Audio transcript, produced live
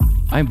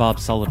I'm Bob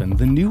Sullivan,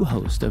 the new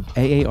host of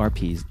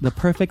AARP's The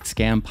Perfect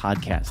Scam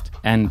podcast.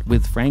 And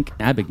with Frank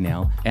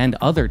Abagnale and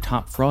other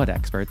top fraud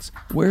experts,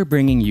 we're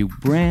bringing you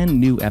brand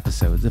new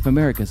episodes of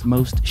America's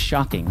most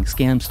shocking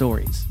scam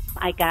stories.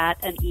 I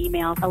got an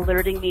email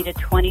alerting me to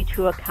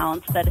 22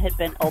 accounts that had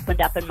been opened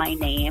up in my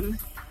name.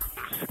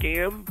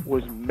 Scam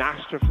was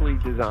masterfully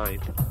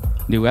designed.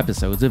 New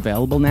episodes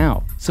available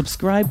now.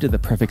 Subscribe to the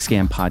Perfect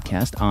Scam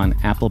podcast on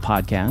Apple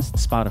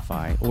Podcasts,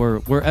 Spotify, or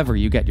wherever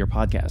you get your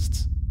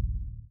podcasts.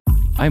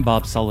 I'm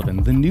Bob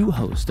Sullivan, the new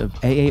host of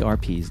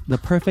AARP's The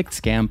Perfect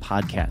Scam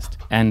podcast.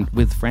 And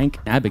with Frank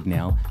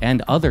Abagnale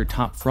and other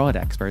top fraud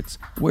experts,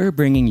 we're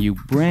bringing you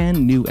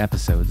brand new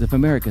episodes of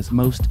America's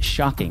most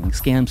shocking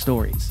scam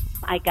stories.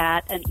 I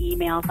got an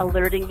email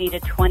alerting me to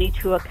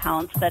 22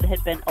 accounts that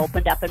had been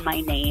opened up in my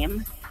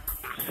name.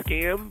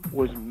 Scam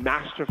was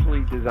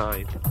masterfully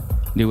designed.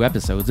 New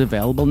episodes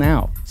available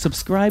now.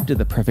 Subscribe to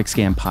the Perfect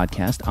Scam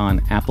podcast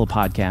on Apple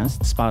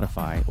Podcasts,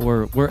 Spotify,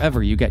 or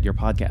wherever you get your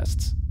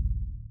podcasts.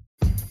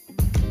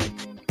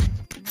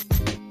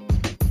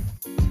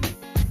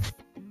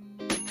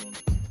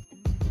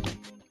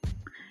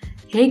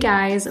 Hey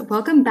guys,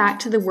 welcome back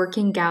to the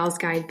Working Gals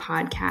Guide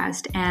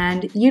podcast.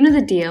 And you know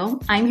the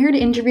deal. I'm here to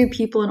interview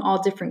people in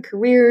all different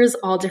careers,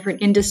 all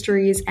different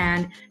industries,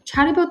 and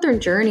chat about their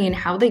journey and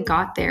how they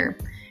got there.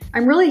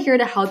 I'm really here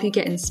to help you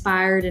get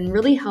inspired and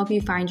really help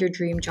you find your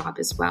dream job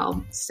as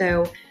well.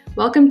 So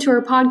welcome to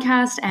our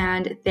podcast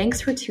and thanks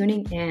for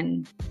tuning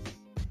in.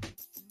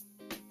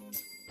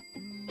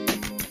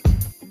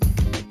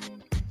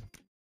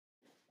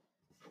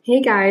 Hey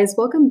guys,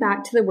 welcome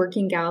back to the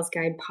Working Gals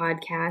Guide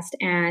podcast.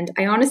 And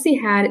I honestly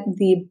had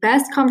the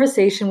best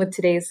conversation with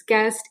today's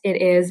guest.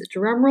 It is,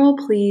 drumroll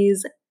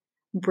please,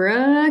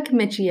 Brooke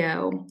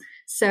Miccio.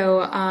 So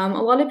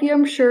a lot of you,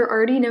 I'm sure,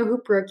 already know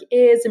who Brooke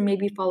is and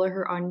maybe follow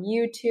her on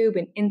YouTube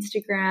and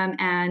Instagram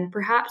and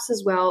perhaps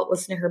as well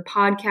listen to her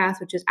podcast,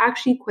 which is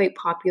actually quite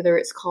popular.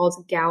 It's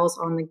called Gals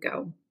on the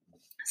Go.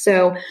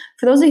 So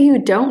for those of you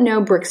who don't know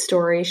Brooke's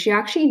story, she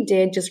actually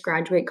did just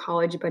graduate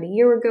college about a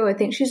year ago. I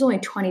think she's only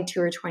 22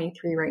 or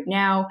 23 right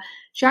now.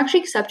 She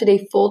actually accepted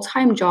a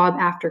full-time job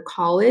after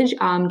college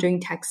doing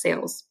tech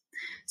sales.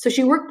 So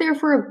she worked there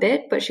for a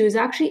bit, but she was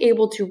actually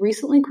able to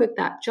recently quit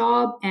that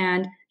job,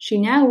 and she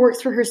now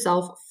works for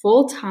herself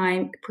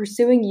full-time,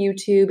 pursuing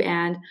YouTube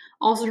and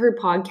also her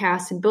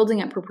podcast and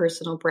building up her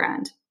personal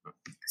brand.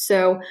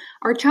 So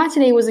our chat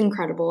today was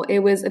incredible. It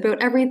was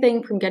about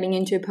everything from getting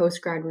into a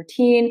post-grad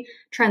routine,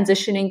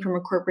 transitioning from a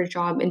corporate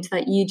job into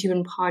that YouTube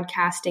and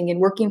podcasting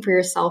and working for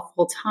yourself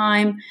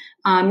full-time.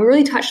 We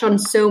really touched on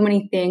so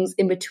many things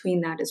in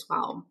between that as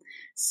well.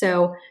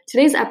 So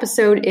today's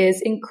episode is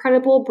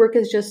incredible. Brooke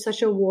is just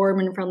such a warm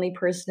and friendly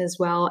person as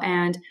well.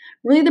 And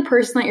really the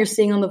person that you're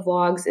seeing on the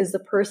vlogs is the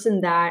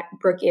person that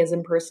Brooke is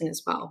in person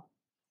as well.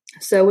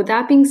 So with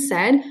that being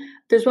said,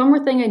 there's one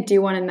more thing I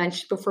do want to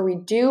mention before we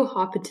do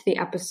hop into the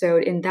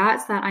episode, and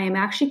that's that I am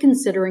actually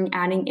considering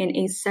adding in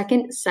a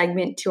second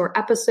segment to our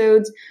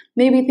episodes,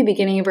 maybe at the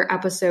beginning of our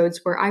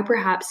episodes, where I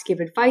perhaps give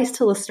advice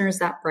to listeners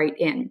that write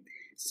in.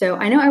 So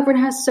I know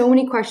everyone has so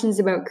many questions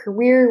about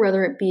career,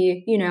 whether it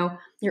be,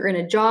 you're in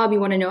a job,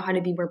 you want to know how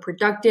to be more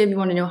productive, you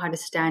want to know how to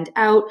stand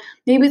out.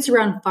 Maybe it's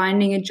around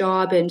finding a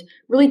job and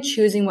really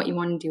choosing what you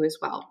want to do as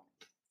well.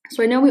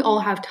 So I know we all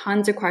have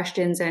tons of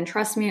questions, and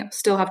trust me, I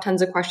still have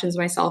tons of questions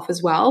myself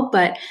as well,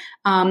 but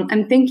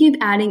I'm thinking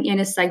of adding in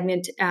a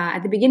segment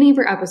at the beginning of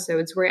our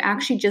episodes where I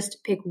actually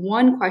just pick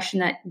one question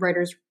that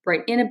writers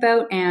write in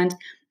about, and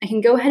I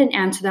can go ahead and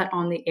answer that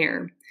on the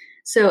air.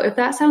 So if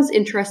that sounds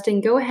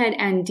interesting, go ahead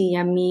and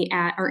DM me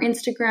at our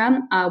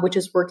Instagram, which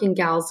is Working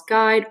Gals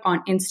Guide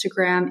on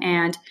Instagram,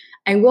 and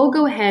I will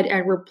go ahead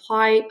and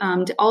reply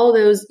to all of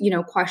those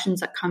questions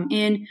that come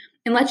in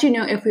and let you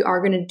know if we are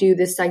going to do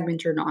this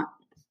segment or not.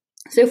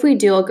 So if we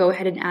do, I'll go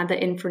ahead and add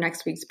that in for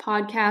next week's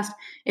podcast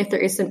if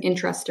there is some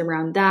interest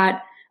around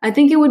that. I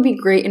think it would be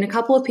great, and a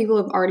couple of people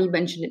have already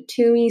mentioned it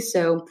to me.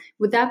 So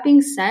with that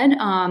being said,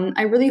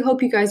 I really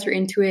hope you guys are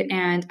into it,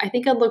 and I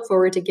think I'd look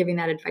forward to giving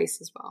that advice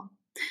as well.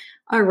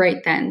 All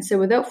right then, so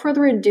without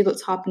further ado,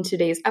 let's hop into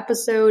today's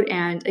episode,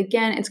 and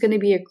again, it's going to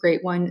be a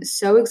great one.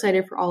 So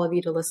excited for all of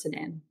you to listen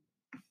in.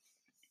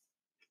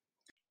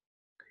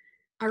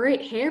 All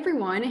right. Hey,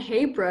 everyone.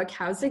 Hey, Brooke.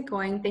 How's it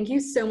going? Thank you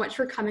so much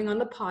for coming on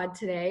the pod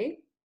today.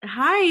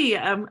 Hi.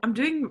 I'm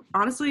doing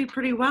honestly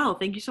pretty well.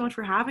 Thank you so much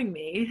for having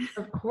me.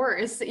 Of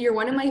course. You're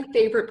one of my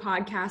favorite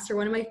podcasts or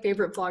one of my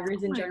favorite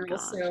vloggers in general.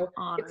 Gosh, so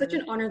honored. It's such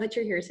an honor that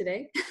you're here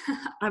today.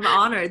 I'm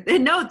honored.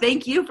 No,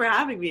 thank you for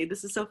having me.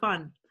 This is so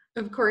fun.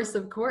 Of course.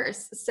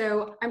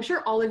 So I'm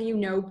sure all of you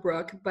know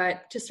Brooke,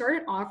 but to start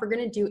it off, we're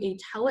going to do a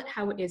Tell It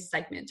How It Is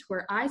segment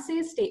where I say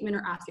a statement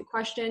or ask a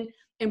question,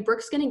 and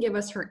Brooke's going to give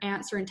us her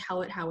answer and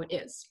tell it how it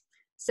is.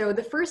 So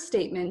the first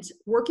statement,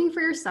 working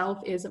for yourself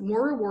is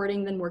more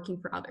rewarding than working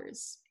for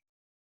others.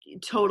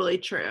 Totally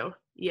true.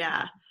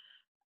 Yeah.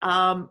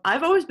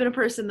 I've always been a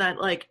person that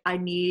I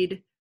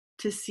need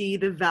to see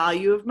the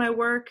value of my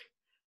work.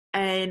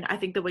 And I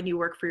think that when you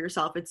work for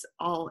yourself, it's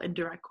all in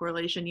direct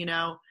correlation,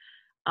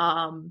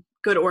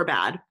 good or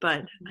bad,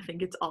 but I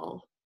think it's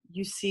all,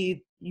 you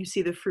see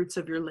the fruits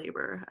of your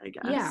labor, I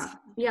guess.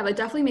 Yeah, that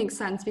definitely makes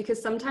sense, because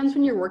sometimes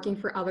when you're working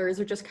for others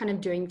or just kind of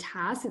doing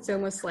tasks, it's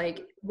almost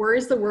like, where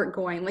is the work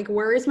going? Like,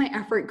 where is my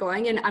effort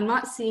going? And I'm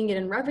not seeing it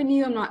in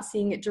revenue. I'm not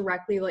seeing it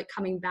directly like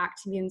coming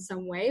back to me in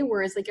some way.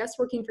 Whereas I guess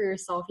working for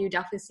yourself, you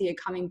definitely see it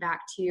coming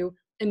back to you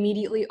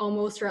immediately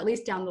almost, or at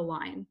least down the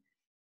line.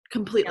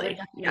 Completely.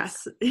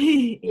 Yes.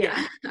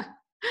 Yeah.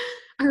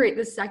 All right.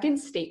 The second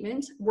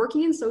statement,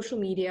 working in social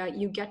media,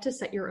 you get to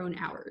set your own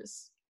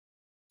hours.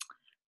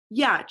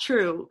 Yeah,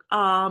 true.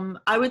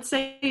 I would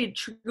say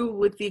true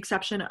with the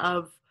exception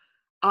of,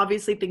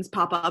 obviously things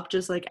pop up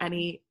just like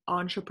any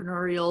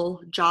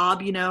entrepreneurial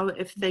job,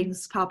 if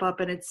things pop up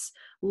and it's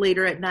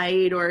later at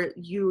night or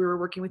you are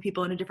working with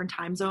people in a different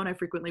time zone. I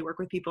frequently work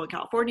with people in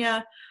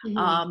California.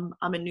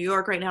 I'm in New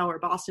York right now, or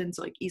Boston,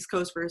 so like East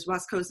Coast versus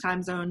West Coast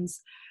time zones.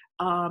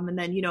 And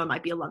then, it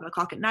might be 11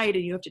 o'clock at night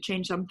and you have to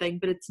change something,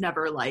 but it's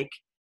never like,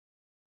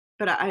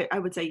 but I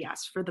would say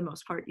yes, for the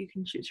most part, you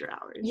can choose your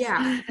hours.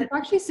 Yeah, it's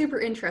actually super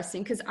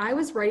interesting, because I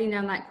was writing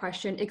down that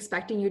question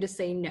expecting you to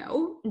say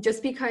no,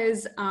 just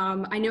because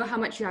I know how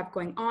much you have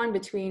going on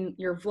between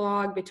your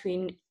vlog,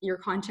 between your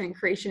content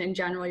creation in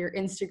general, your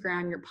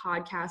Instagram, your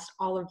podcast,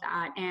 all of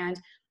that. And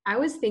I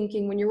was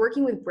thinking, when you're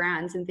working with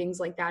brands and things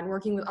like that, and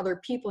working with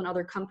other people and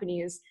other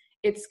companies,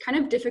 it's kind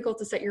of difficult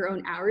to set your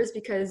own hours,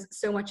 because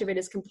so much of it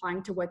is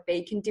complying to what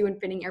they can do and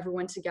fitting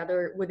everyone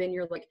together within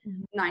your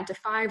 9 to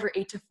 5 or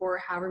 8 to 4,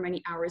 however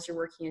many hours you're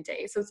working a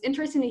day. So it's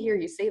interesting to hear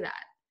you say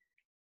that.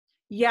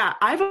 Yeah,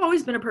 I've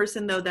always been a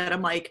person though that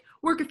I'm like,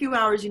 work a few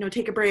hours,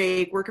 take a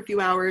break, work a few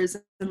hours.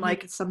 And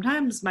like,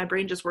 sometimes my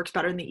brain just works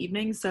better in the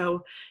evening.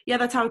 So yeah,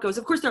 that's how it goes.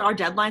 Of course there are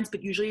deadlines,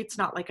 but usually it's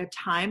not like a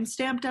time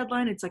stamped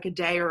deadline. It's like a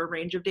day or a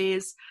range of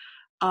days.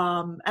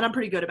 And I'm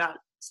pretty good about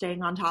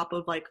staying on top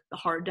of like the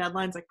hard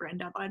deadlines, like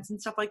brand deadlines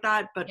and stuff like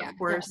that. But of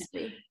course,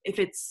 definitely, if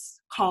it's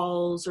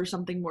calls or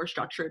something more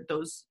structured,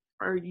 those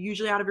are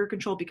usually out of your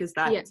control, because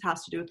that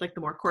has to do with like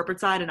the more corporate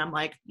side. And I'm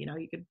like, you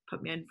could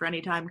put me in for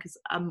any time because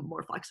I'm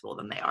more flexible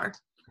than they are.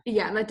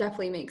 Yeah, that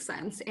definitely makes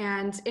sense.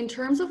 And in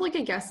terms of like,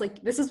 I guess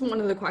like this is one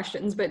of the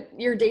questions, but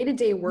your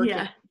day-to-day work,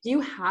 do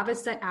you have a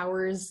set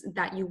hours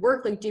that you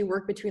work? Like, do you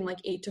work between like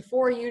 8 to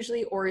 4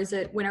 usually, or is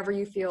it whenever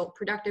you feel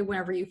productive,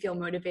 whenever you feel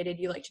motivated,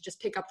 you like to just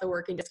pick up the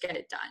work and just get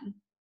it done?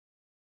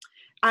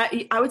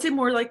 I would say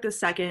more like the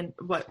second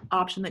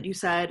option that you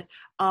said,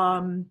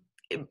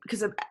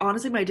 because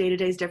honestly my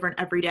day-to-day is different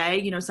every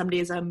day. Some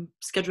days I'm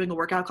scheduling a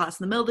workout class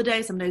in the middle of the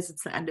day, some days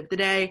it's the end of the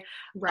day.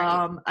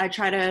 I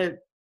try to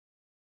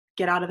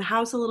get out of the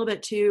house a little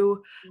bit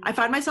too. I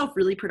find myself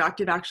really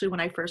productive actually when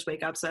I first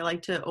wake up. So I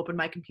like to open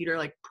my computer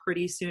like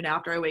pretty soon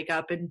after I wake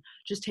up and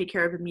just take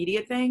care of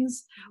immediate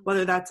things,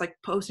 whether that's like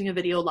posting a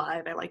video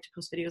live. I like to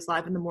post videos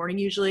live in the morning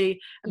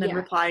usually, and then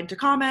replying to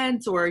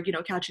comments, or,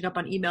 catching up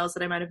on emails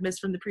that I might have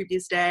missed from the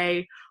previous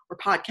day, or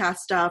podcast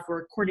stuff,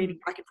 or coordinating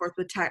back and forth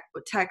with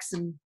texts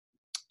and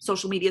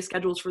social media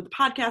schedules for the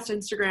podcast,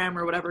 Instagram,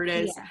 or whatever it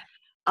is.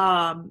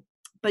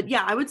 But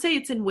yeah, I would say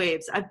it's in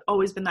waves. I've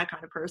always been that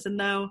kind of person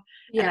though.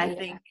 And I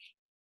think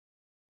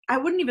I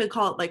wouldn't even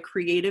call it like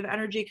creative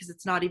energy, because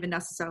it's not even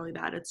necessarily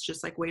that. It's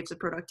just like waves of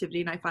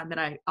productivity. And I find that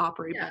I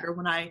operate better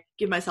when I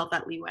give myself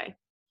that leeway.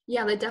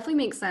 Yeah, that definitely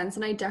makes sense.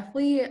 And I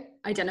definitely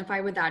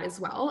identify with that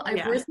as well.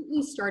 I've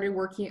recently started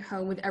working at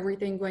home with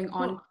everything going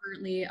on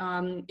currently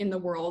in the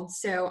world.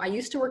 So I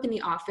used to work in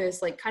the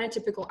office, like kind of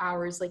typical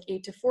hours, like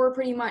 8 to 4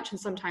 pretty much, and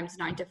sometimes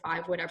 9 to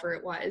 5, whatever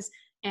it was.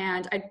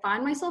 And I'd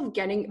find myself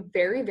getting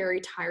very,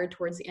 very tired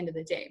towards the end of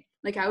the day.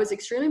 Like, I was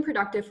extremely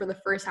productive for the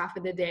first half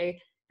of the day.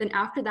 Then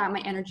after that, my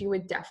energy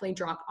would definitely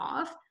drop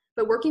off.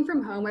 But working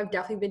from home, I've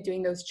definitely been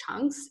doing those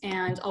chunks,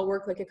 and I'll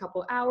work like a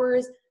couple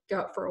hours,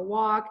 go out for a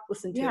walk,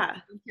 listen to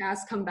a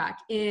podcast, come back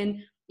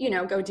in,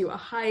 go do a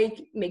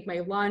hike, make my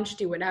lunch,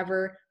 do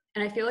whatever.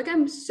 And I feel like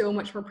I'm so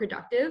much more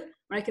productive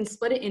when I can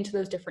split it into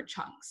those different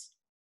chunks.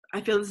 I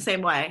feel the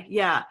same way.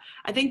 Yeah.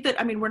 I think that,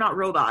 we're not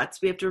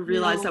robots. We have to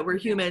realize that we're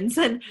humans.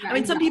 And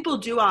some people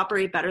do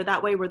operate better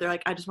that way, where they're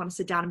like, I just want to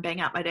sit down and bang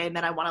out my day, and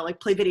then I want to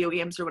like play video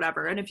games or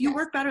whatever. And if you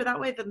work better that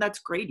way, then that's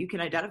great. You can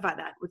identify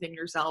that within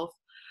yourself.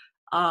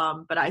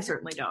 But I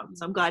certainly don't.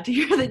 So I'm glad to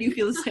hear that you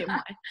feel the same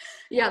way.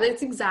 Yeah,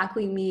 that's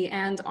exactly me.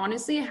 And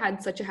honestly, I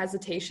had such a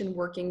hesitation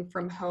working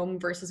from home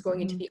versus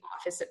going into the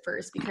office at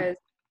first, because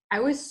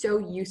I was so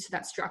used to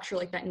that structure,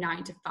 like that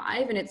 9 to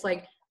 5. And it's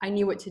like, I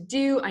knew what to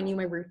do. I knew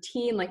my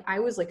routine. Like, I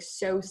was like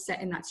so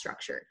set in that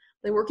structure.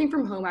 Like, working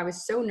from home, I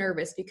was so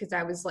nervous because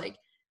I was like,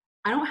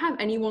 I don't have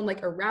anyone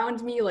like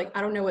around me. Like,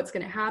 I don't know what's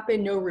going to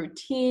happen. No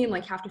routine,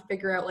 like have to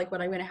figure out like what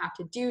I'm going to have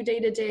to do day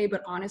to day.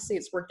 But honestly,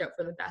 it's worked out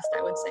for the best,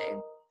 I would say.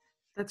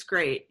 That's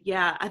great.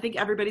 Yeah. I think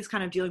everybody's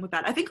kind of dealing with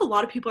that. I think a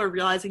lot of people are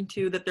realizing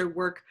too that their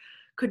work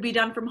could be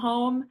done from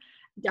home.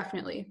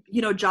 Definitely.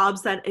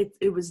 Jobs that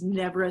it was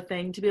never a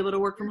thing to be able to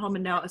work from home,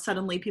 and now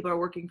suddenly people are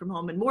working from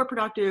home and more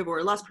productive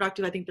or less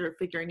productive. I think they're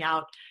figuring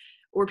out,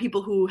 or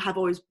people who have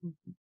always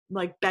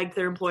like begged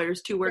their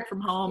employers to work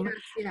from home,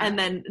 and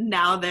then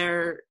now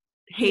they're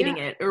hating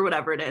it or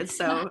whatever it is.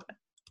 So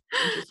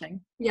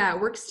Interesting. Yeah,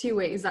 it works two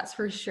ways, that's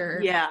for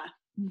sure. Yeah.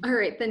 All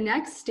right, the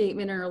next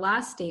statement, or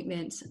last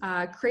statement,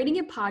 creating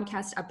a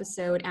podcast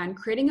episode and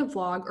creating a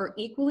vlog are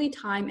equally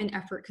time and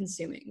effort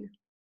consuming.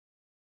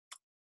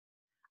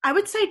 I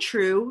would say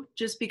true,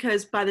 just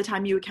because by the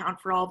time you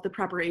account for all of the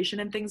preparation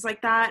and things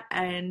like that,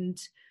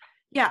 and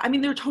yeah, I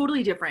mean, they're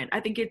totally different. I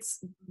think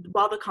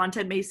while the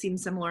content may seem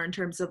similar in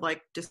terms of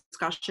like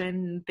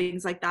discussion,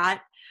 things like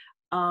that,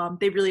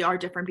 they really are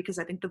different, because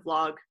I think the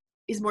vlog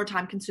is more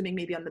time consuming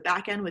maybe on the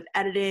back end with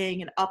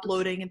editing and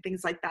uploading and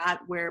things like that,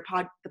 where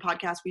the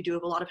podcast, we do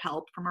have a lot of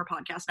help from our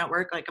podcast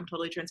network. Like, I'm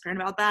totally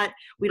transparent about that.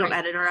 We don't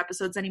edit our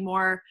episodes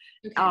anymore,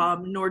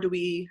 nor do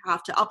we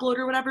have to upload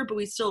or whatever, but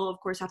we still, of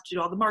course, have to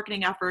do all the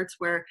marketing efforts,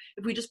 where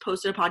if we just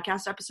posted a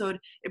podcast episode,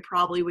 it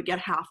probably would get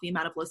half the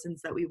amount of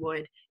listens that we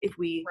would if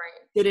we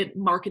didn't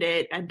market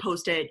it and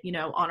post it, you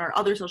know, on our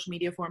other social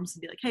media forums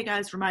and be like, hey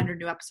guys, reminder,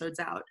 new episode's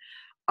out.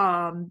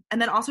 And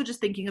then also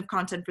just thinking of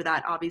content for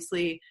that.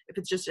 Obviously, if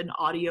it's just an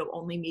audio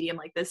only medium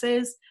like this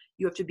is,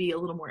 you have to be a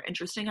little more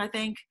interesting, I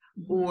think,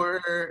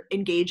 or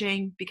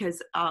engaging,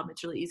 because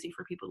it's really easy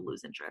for people to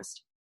lose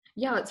interest.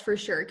 Yeah, that's for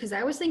sure. Because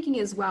I was thinking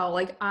as well,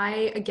 like,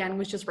 I, again,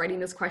 was just writing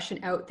this question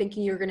out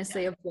thinking you were going to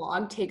say a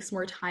vlog takes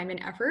more time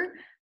and effort.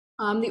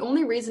 The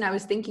only reason I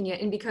was thinking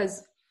it, and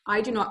because I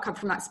do not come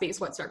from that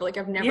space whatsoever. Like,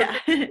 I've never,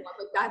 like,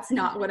 that's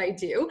not what I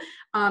do.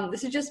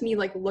 This is just me,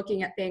 like,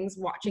 looking at things,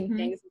 watching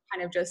things, and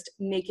kind of just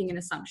making an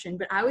assumption.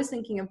 But I was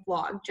thinking of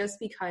vlog just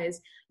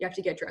because you have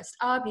to get dressed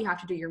up, you have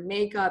to do your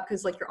makeup,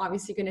 because, like, you're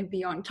obviously going to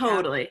be on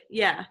camera,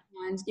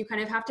 and you kind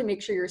of have to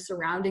make sure your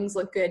surroundings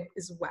look good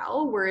as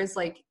well. Whereas,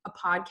 like, a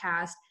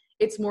podcast,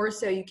 it's more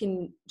so you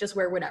can just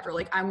wear whatever.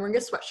 Like, I'm wearing a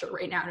sweatshirt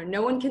right now and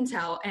no one can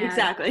tell. And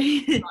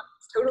exactly.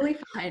 It's totally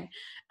fine.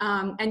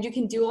 And you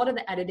can do a lot of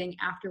the editing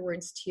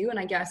afterwards too. And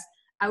I guess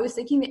I was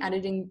thinking the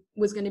editing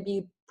was going to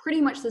be pretty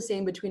much the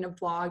same between a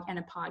vlog and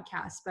a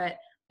podcast. But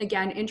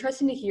again,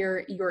 interesting to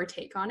hear your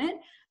take on it,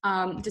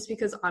 just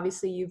because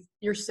obviously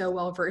you're so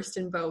well versed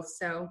in both.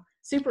 So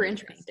super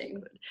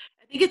interesting.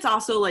 I think it's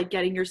also like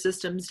getting your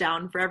systems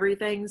down for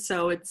everything.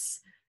 So it's,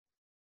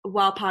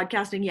 while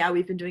podcasting, yeah,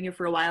 we've been doing it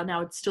for a while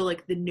now, it's still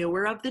like the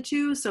newer of the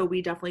two. So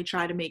we definitely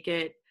try to make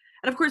it,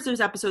 and of course there's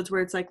episodes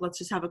where it's like, let's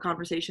just have a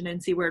conversation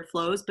and see where it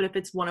flows. But if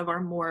it's one of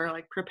our more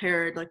like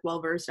prepared, like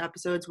well-versed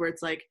episodes where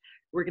it's like,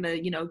 we're going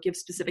to, you know, give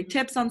specific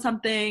tips on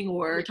something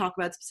or talk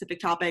about specific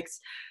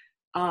topics,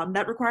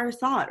 that requires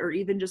thought, or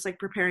even just like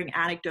preparing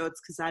anecdotes,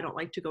 because I don't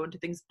like to go into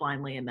things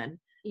blindly. And then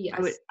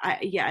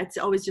it's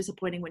always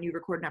disappointing when you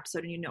record an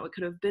episode and you know it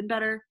could have been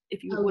better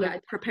if you would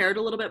have prepared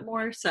a little bit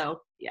more.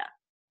 So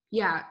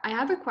yeah, I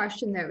have a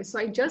question though. So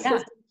I just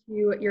listened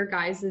to your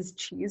guys'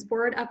 cheese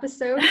board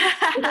episode.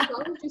 I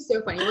thought it was just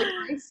so funny. Like,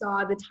 I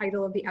saw the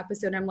title of the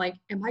episode and I'm like,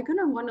 am I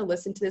gonna want to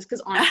listen to this?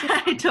 Because honestly,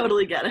 I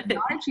totally get it. I'm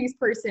not a cheese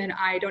person.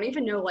 I don't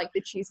even know like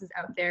the cheeses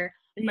out there.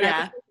 But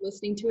I was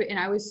listening to it and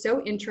I was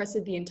so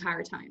interested the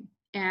entire time.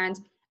 And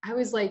I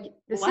was like,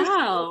 this is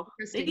so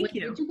interesting. Thank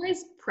you. Did you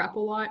guys prep a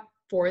lot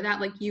for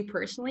that, like you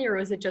personally, or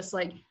was it just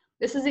like,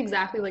 this is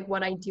exactly like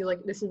what I do, like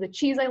this is the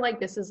cheese I like,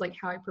 this is like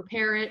how I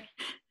prepare it,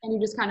 and you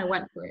just kind of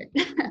went for it?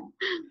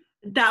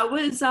 That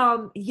was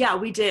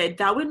we did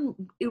that one.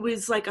 It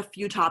was like a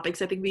few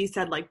topics. I think we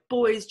said like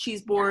boys,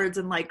 cheese boards,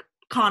 and like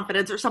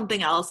confidence or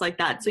something else like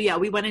that. So yeah,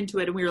 we went into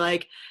it and we were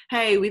like,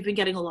 hey, we've been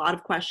getting a lot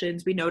of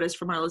questions, we noticed,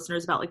 from our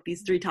listeners about like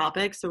these 3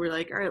 topics, so we're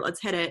like, all right,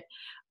 let's hit it.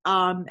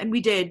 And we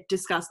did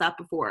discuss that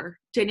before.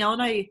 Danielle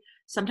and I,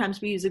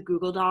 sometimes we use a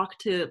Google Doc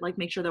to like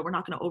make sure that we're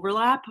not going to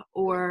overlap,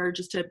 or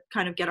just to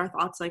kind of get our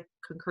thoughts like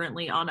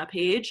concurrently on a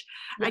page,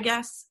 I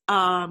guess,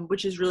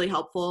 which is really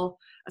helpful,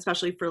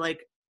 especially for like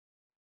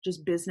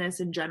just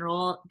business in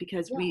general,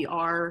 because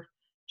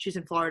she's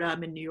in Florida,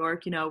 I'm in New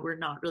York, you know, we're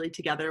not really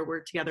together. We're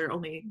together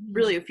only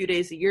really a few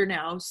days a year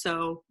now.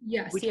 So we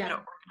try to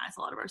organize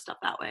a lot of our stuff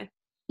that way.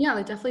 Yeah,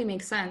 that definitely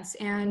makes sense.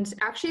 And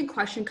actually a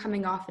question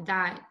coming off of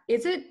that,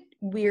 is it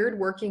weird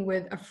working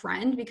with a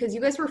friend, because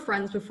you guys were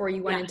friends before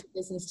you went into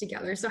business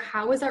together? So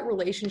how is that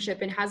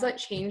relationship, and has that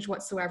changed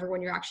whatsoever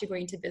when you're actually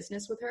going into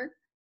business with her?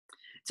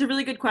 It's a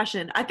really good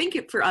question. I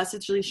think for us,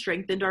 it's really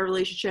strengthened our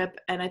relationship,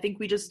 and I think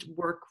we just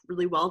work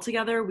really well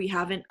together.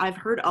 I've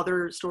heard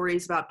other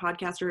stories about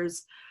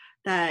podcasters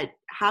that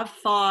have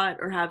fought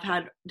or have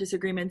had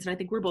disagreements, and I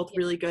think we're both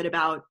really good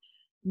about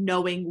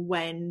knowing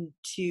when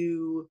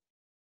to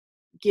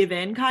give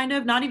in, kind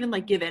of, not even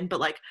like give in,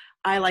 but like,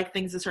 I like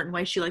things a certain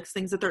way, she likes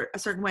things a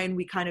certain way, and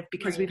we kind of,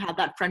 because we've had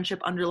that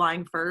friendship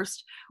underlying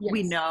first,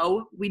 we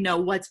know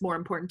what's more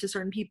important to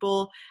certain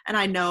people. And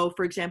I know,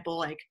 for example,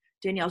 like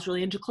Danielle's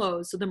really into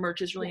clothes, so the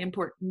merch is really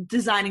important.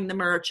 Designing the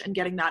merch and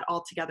getting that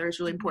all together is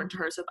really important to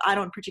her. So if I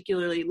don't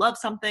particularly love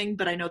something,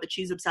 but I know that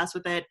she's obsessed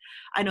with it,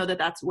 I know that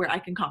that's where I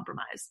can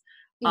compromise.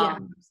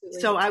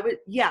 So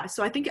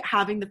I think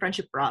having the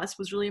friendship for us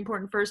was really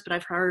important first, but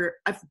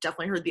I've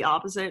definitely heard the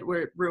opposite,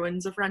 where it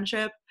ruins a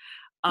friendship.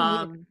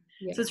 So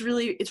it's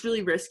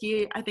really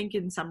risky, I think,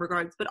 in some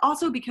regards, but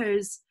also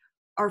because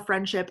our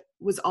friendship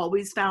was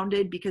always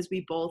founded because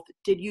we both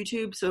did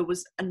YouTube. So it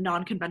was a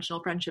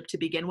non-conventional friendship to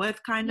begin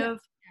with, kind of.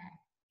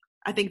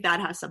 I think that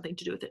has something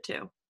to do with it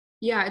too.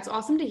 Yeah, it's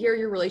awesome to hear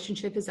your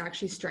relationship is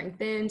actually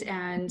strengthened.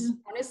 And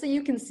honestly,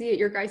 you can see it.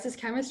 Your guys'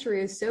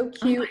 chemistry is so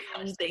cute. Oh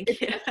gosh, It's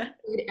such a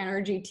good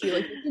energy too.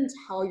 Like, you can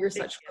tell you're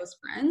such close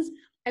friends.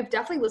 I've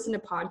definitely listened to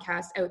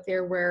podcasts out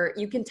there where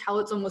you can tell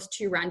it's almost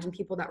two random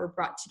people that were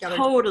brought together.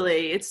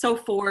 Totally. It's so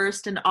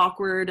forced and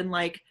awkward, and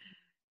like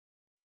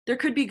there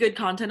could be good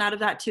content out of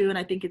that too. And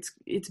I think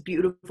it's a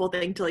beautiful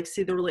thing to like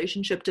see the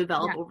relationship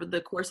develop over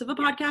the course of a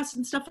podcast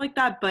and stuff like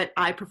that. But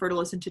I prefer to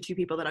listen to two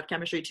people that have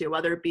chemistry too,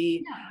 whether it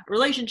be a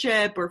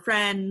relationship or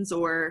friends,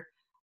 or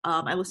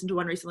I listened to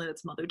one recently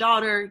that's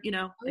mother-daughter, you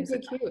know. Oh, so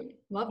cute.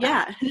 Love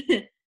that.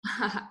 Yeah.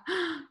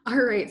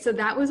 All right. So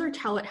that was our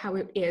Tell It How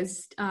It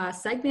Is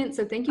segment.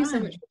 So thank you so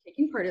much for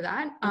taking part of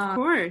that. Of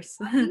course.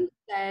 That being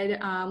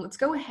said, let's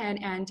go ahead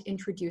and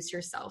introduce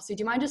yourself. So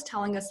do you mind just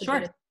telling us a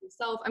bit of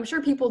yourself? I'm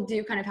sure people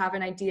do kind of have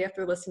an idea if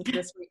they're listening to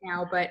this right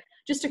now, but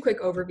just a quick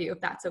overview if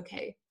that's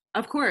okay.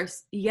 Of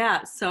course.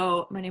 Yeah.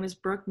 So my name is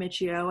Brooke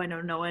Miccio. I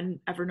know no one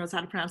ever knows how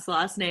to pronounce the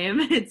last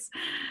name. It's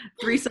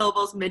 3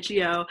 syllables,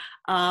 Miccio.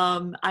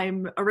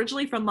 I'm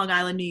originally from Long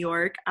Island, New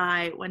York.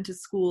 I went to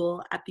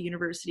school at the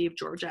University of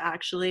Georgia,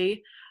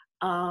 actually.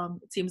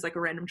 It seems like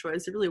a random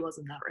choice. It really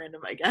wasn't that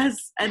random, I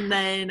guess. And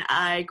then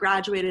I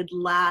graduated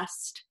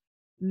last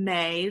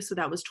May. So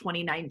that was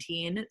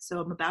 2019. So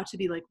I'm about to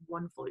be like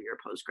 1 full year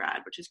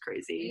post-grad, which is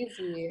crazy.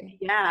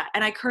 Yeah.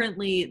 And I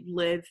currently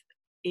live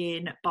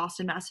in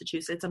Boston,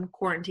 Massachusetts. I'm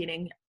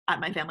quarantining at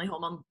my family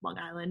home on Long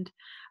Island.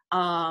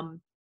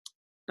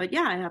 But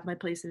yeah, I have my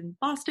place in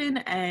Boston,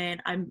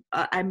 and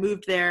I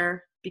moved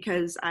there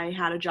because I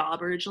had a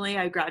job originally.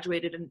 I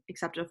graduated and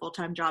accepted a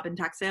full-time job in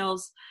tech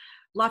sales,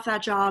 left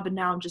that job, and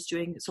now I'm just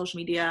doing social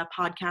media,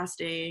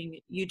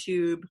 podcasting,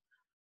 YouTube,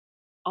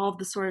 all of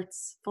the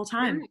sorts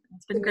full-time.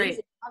 It's been great.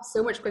 You have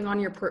so much going on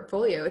in your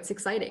portfolio. It's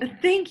exciting.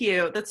 Thank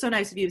you. That's so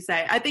nice of you to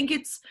say. I think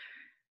it's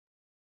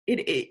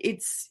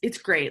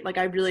great. Like,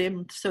 I really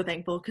am so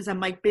thankful because I'm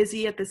like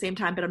busy at the same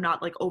time, but I'm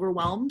not like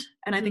overwhelmed.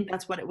 And I think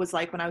that's what it was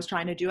like when I was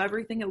trying to do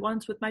everything at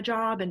once with my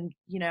job. And,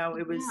 you know,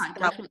 it was,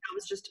 that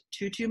was just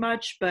too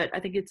much, but I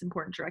think it's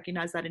important to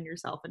recognize that in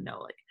yourself and know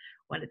like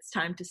when it's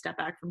time to step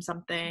back from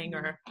something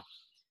or.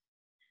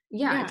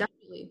 Yeah,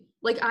 definitely.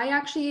 Like, I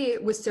actually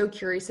was so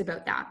curious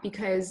about that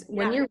because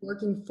when you're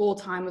working full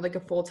time with like a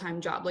full-time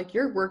job, like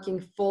you're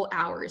working full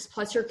hours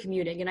plus you're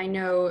commuting. And I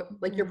know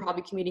like you're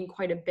probably commuting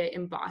quite a bit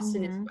in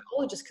Boston as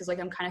well, just because like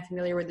I'm kind of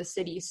familiar with the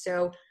city.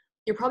 So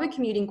you're probably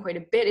commuting quite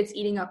a bit. It's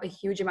eating up a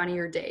huge amount of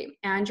your day.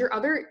 And your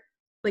other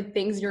like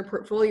things in your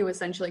portfolio,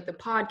 essentially like the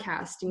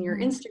podcast and your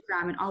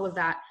Instagram and all of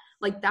that,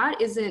 like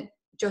that isn't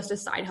just a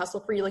side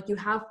hustle for you. Like, you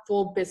have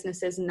full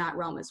businesses in that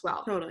realm as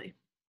well. Totally.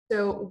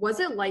 So was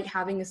it like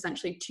having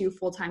essentially 2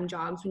 full-time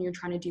jobs when you're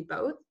trying to do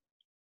both?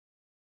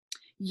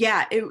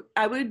 Yeah,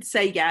 I would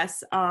say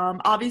yes.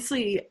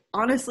 Obviously,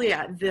 honestly,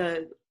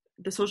 the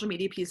social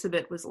media piece of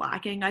it was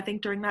lacking, I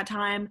think, during that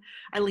time.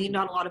 I leaned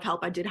on a lot of help.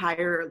 I did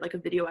hire like a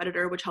video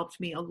editor, which helped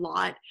me a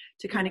lot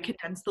to kind of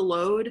condense the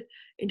load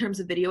in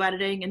terms of video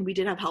editing. And we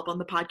did have help on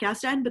the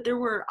podcast end, but there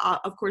were,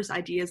 of course,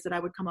 ideas that I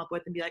would come up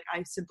with and be like,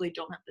 I simply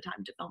don't have the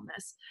time to film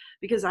this,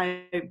 because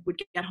I would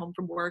get home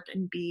from work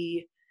and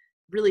be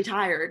really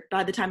tired.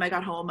 By the time I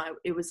got home,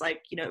 it was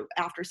like, you know,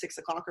 after 6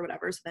 o'clock or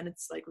whatever. So then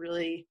it's like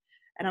really,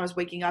 and I was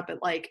waking up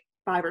at like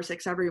 5 or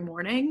 6 every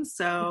morning.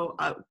 So,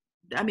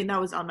 I mean,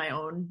 that was on my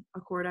own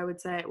accord, I would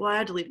say. Well, I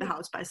had to leave the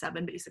house by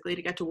 7 basically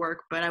to get to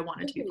work, but I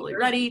wanted to be fully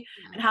ready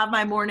and have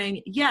my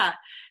morning. Yeah.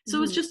 So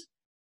it was just,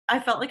 I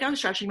felt like I was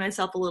stretching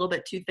myself a little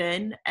bit too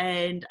thin.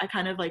 And I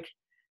kind of like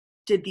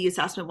did the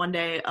assessment one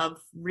day of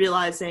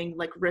realizing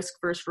like risk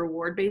versus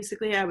reward.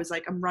 Basically, I was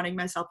like, I'm running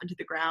myself into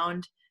the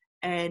ground.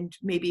 And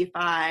maybe if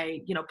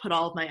I, you know, put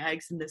all of my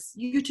eggs in this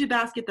YouTube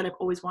basket that I've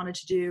always wanted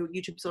to do,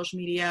 YouTube, social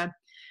media,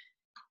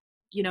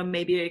 you know,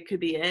 maybe it could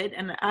be it.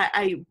 And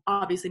I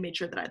obviously made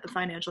sure that I had the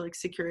financial like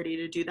security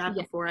to do that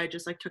before I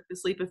just like took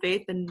this leap of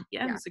faith. And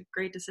it was a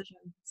great decision.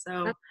 So,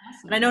 awesome.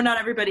 And I know not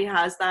everybody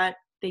has that.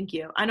 Thank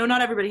you. I know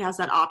not everybody has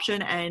that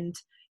option. And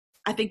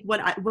I think what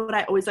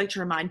I always like to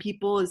remind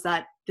people is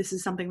that this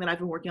is something that I've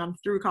been working on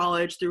through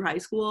college, through high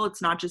school.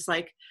 It's not just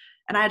like,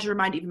 and I had to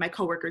remind even my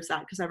coworkers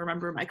that, because I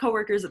remember my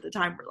coworkers at the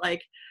time were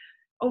like,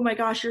 oh my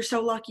gosh, you're so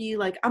lucky.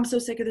 Like, I'm so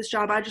sick of this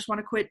job. I just want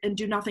to quit and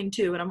do nothing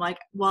too. And I'm like,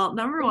 well,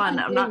 number one,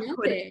 I'm not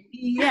quitting.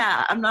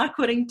 Yeah, I'm not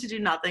quitting to do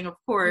nothing, of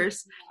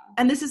course. Yeah.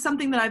 And this is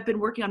something that I've been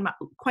working on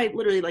quite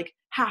literally like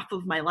half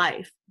of my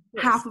life.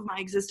 Yes. Half of my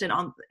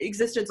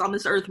existence on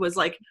this earth was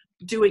like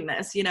doing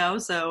this, you know?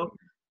 So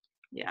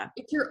yeah.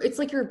 It's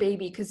like your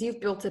baby, because you've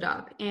built it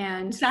up.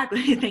 And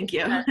exactly. Thank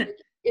you.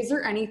 Is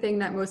there anything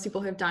that most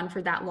people have done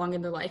for that long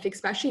in their life,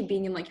 especially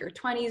being in like your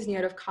 20s and you're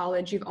out of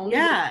college, you've only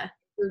done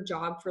your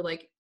job for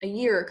like a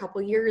year, a couple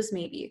years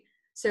maybe.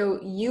 So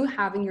you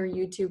having your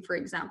YouTube, for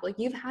example, like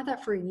you've had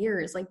that for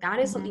years, like that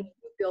is something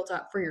you built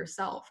up for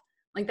yourself.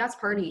 Like that's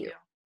part of you.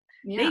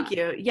 Yeah. Thank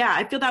you. Yeah,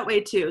 I feel that way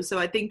too. So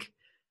I think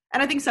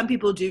some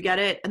people do get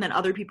it, and then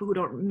other people who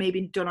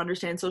don't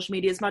understand social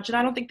media as much. And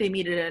I don't think they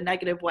mean it in a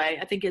negative way.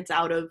 I think it's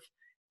out of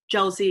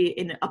jealousy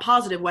in a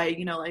positive way,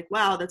 you know, like,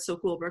 wow, that's so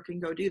cool, Brooke can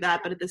go do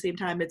that. But at the same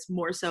time, it's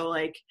more so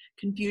like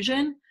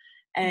confusion.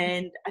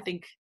 And I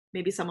think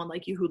maybe someone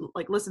like you who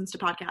like listens to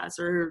podcasts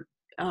or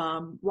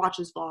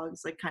watches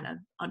vlogs, like kind of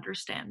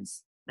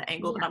understands the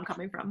angle that I'm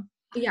coming from.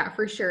 Yeah,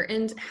 for sure.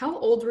 And how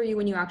old were you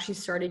when you actually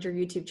started your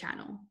YouTube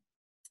channel?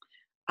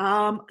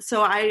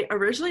 So I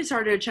originally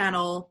started a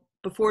channel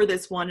before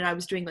this one, and I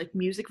was doing like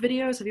music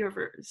videos. Have you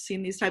ever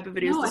seen these type of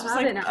videos? No, this I was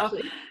haven't, like,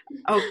 actually.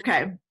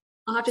 Okay.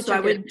 I'll have to So I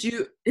check would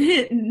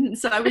it.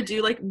 so I would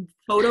do like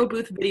photo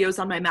booth videos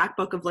on my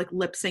MacBook of like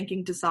lip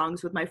syncing to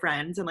songs with my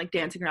friends and like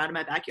dancing around in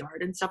my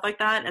backyard and stuff like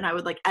that. And I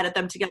would like edit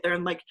them together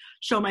and like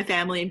show my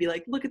family and be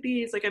like, look at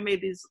these, like I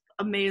made these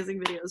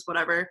amazing videos,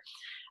 whatever.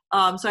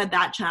 So I had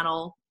that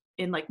channel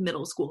in like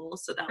middle school.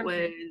 So that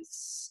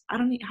was, I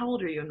don't know, how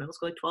old are you in middle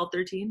school? Like 12,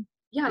 13?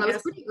 Yeah, that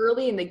was pretty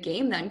early in the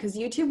game then, because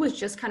YouTube was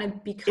just kind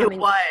of becoming. It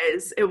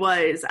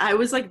was. I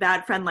was like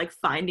that friend, like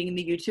finding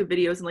the YouTube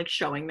videos and like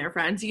showing their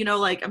friends, you know,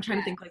 like I'm trying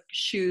to think like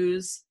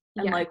shoes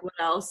and like what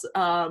else?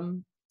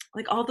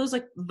 Like all those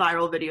like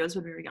viral videos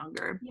when we were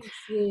younger.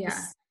 Yeah.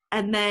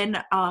 And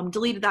then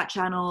deleted that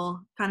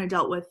channel, kind of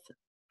dealt with,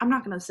 I'm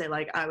not going to say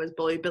like I was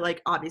bullied, but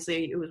like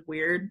obviously it was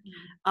weird.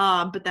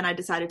 But then I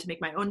decided to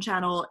make my own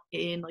channel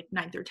in like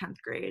 9th or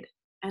 10th grade.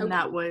 And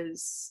that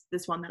was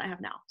this one that I have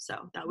now.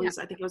 So that was,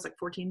 I think it was like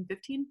 14,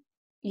 15.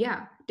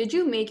 Yeah. Did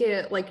you make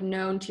it like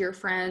known to your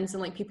friends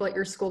and like people at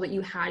your school that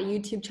you had a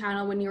YouTube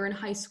channel when you were in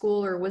high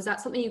school? Or was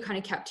that something you kind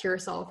of kept to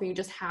yourself and you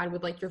just had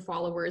with like your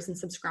followers and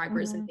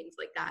subscribers and things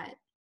like that?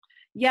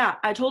 Yeah,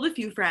 I told a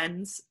few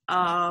friends.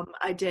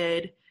 I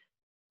did,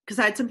 because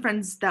I had some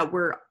friends that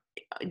were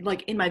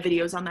like in my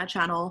videos on that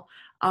channel,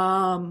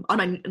 on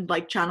my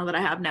like channel that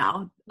I have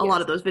now. A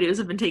lot of those videos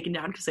have been taken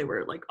down because they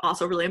were like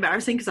also really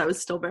embarrassing because I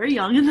was still very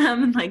young in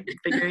them and like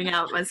figuring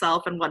out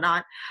myself and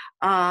whatnot.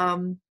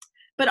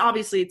 But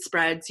obviously it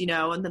spreads, you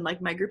know, and then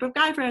like my group of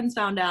guy friends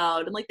found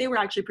out and like they were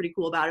actually pretty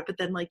cool about it, but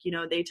then like, you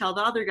know, they tell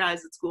the other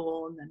guys at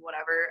school and then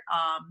whatever.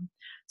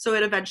 So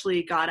it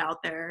eventually got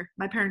out there.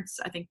 My parents,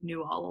 I think,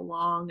 knew all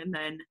along, and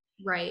then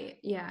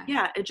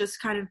yeah, it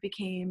just kind of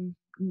became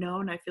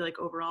known, I feel like,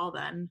 overall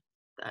then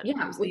that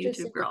I was the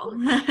YouTube girl.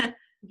 Cool.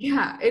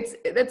 Yeah,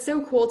 that's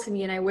so cool to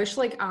me, and I wish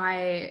like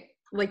I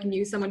like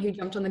knew someone who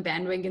jumped on the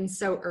bandwagon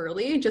so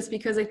early, just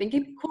because I think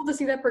it'd be cool to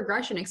see that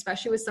progression,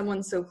 especially with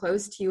someone so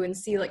close to you, and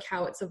see like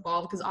how it's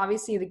evolved, because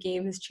obviously the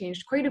game has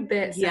changed quite a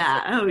bit since,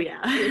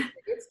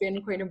 it's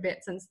been quite a bit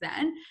since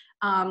then.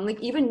 Like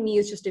even me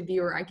as just a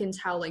viewer, I can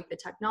tell like the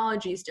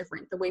technology is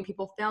different, the way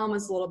people film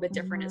is a little bit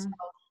different as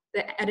well,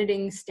 the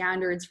editing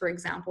standards, for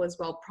example, as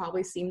well,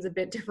 probably seems a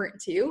bit different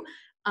too.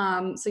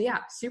 So yeah,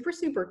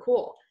 super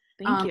cool.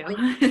 Thank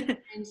you.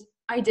 And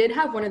I did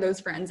have one of those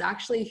friends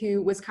actually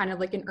who was kind of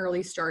like an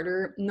early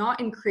starter,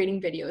 not in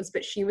creating videos,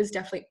 but she was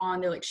definitely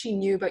on there. Like she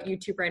knew about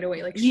YouTube right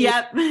away. Like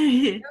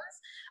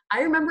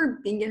I remember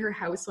being in her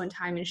house one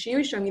time and she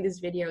was showing me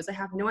these videos. I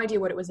have no idea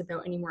what it was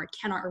about anymore. I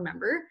cannot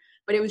remember,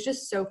 but it was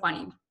just so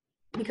funny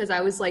because I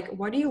was like,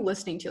 what are you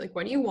listening to? Like,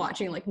 what are you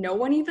watching? Like, no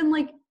one even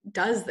like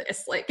does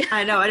this. Like,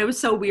 I know. And it was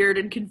so weird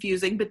and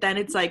confusing, but then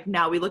it's like,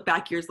 now we look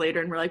back years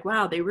later and we're like,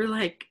 wow, they were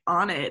like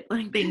on it.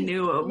 Like they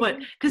knew what,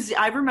 cause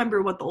I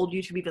remember what the old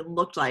YouTube even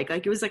looked like.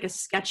 Like it was like a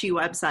sketchy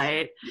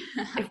website.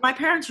 If my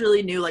parents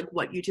really knew like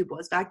what YouTube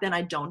was back then,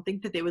 I don't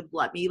think that they would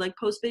let me like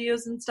post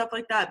videos and stuff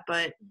like that.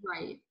 But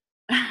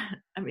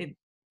I mean,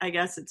 I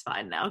guess it's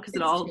fine now because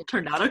it all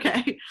turned out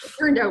okay. It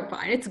turned out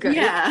fine. It's good.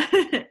 Yeah.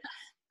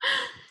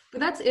 But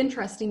that's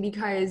interesting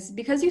because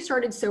you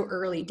started so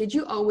early. Did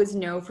you always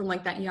know from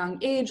like that young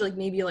age, like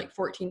maybe like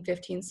 14,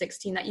 15,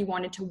 16, that you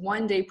wanted to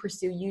one day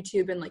pursue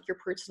YouTube and like your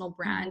personal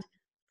brand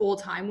full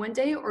time one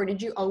day? Or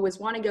did you always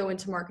want to go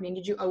into marketing?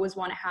 Did you always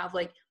want to have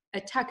like a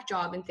tech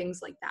job and things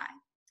like that?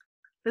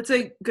 That's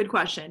a good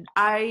question.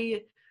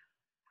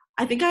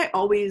 I think I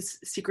always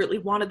secretly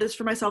wanted this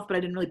for myself, but I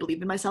didn't really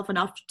believe in myself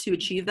enough to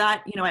achieve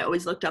that. You know, I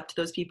always looked up to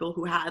those people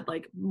who had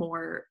like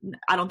more,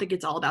 I don't think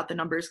it's all about the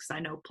numbers because I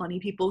know plenty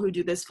of people who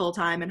do this full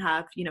time and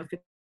have, you know,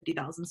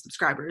 50,000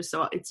 subscribers.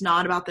 So it's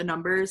not about the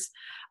numbers.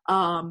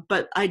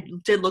 But I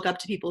did look up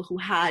to people who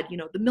had, you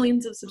know, the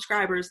millions of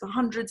subscribers, the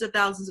hundreds of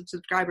thousands of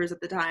subscribers at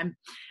the time,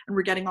 and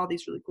we're getting all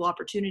these really cool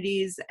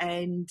opportunities.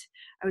 And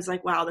I was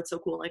like, wow, that's so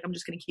cool. Like, I'm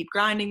just going to keep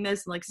grinding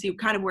this and like see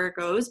kind of where it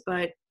goes.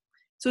 But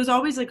so it was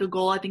always like a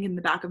goal, I think, in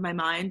the back of my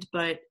mind,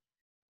 but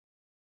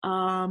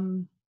I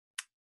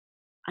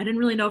didn't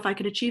really know if I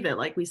could achieve it.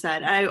 Like we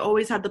said, I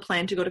always had the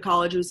plan to go to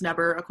college. It was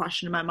never a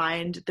question in my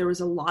mind. There was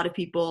a lot of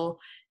people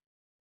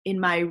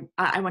I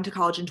went to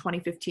college in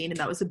 2015, and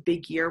that was a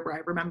big year where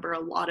I remember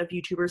a lot of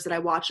YouTubers that I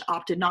watched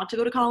opted not to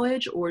go to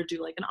college or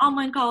do like an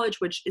online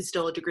college, which is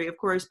still a degree, of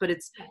course, but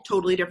it's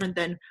totally different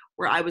than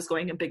where I was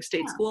going in big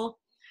state school.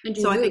 And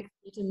so I think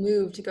to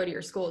move to go to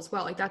your school as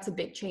well. Like that's a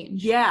big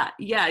change. Yeah,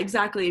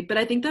 exactly. But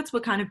I think that's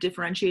what kind of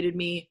differentiated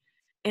me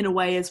in a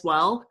way as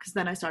well. Because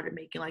then I started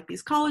making like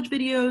these college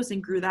videos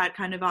and grew that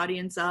kind of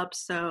audience up.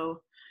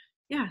 So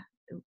yeah.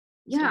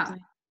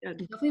 It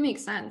definitely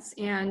makes sense.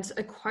 And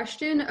a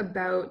question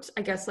about,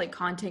 I guess, like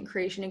content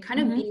creation and kind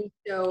of being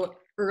so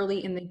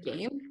early in the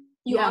game,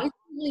 you obviously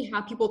really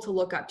have people to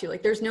look up to.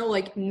 Like there's no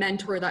like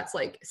mentor that's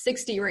like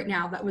 60 right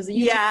now that was a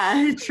YouTuber.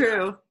 Yeah,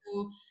 true.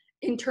 So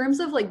in terms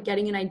of like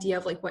getting an idea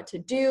of like what to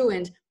do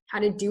and how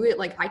to do it,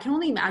 like I can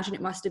only imagine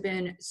it must have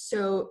been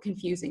so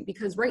confusing,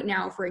 because right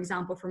now, for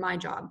example, for my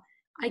job,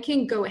 I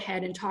can go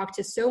ahead and talk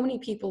to so many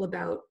people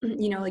about,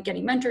 you know, like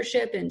getting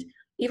mentorship and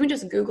even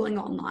just Googling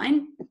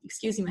online.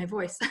 Excuse me, my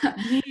voice.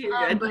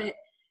 But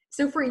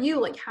so for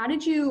you, like, how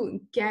did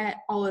you get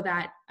all of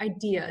that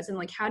ideas, and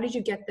like, how did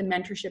you get the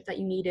mentorship that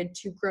you needed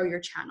to grow your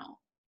channel?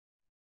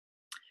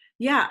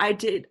 Yeah, I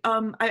did.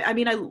 I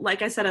mean,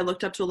 like I said, I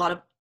looked up to a lot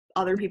of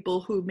other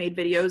people who made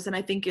videos, and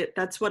I think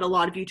that's what a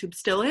lot of YouTube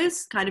still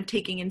is, kind of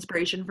taking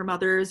inspiration from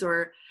others,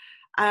 or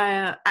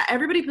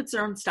everybody puts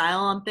their own style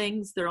on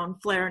things, their own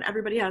flair, and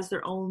everybody has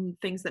their own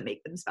things that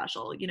make them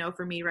special. You know,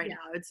 for me right now,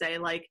 I would say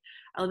like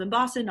I live in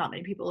Boston, not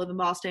many people live in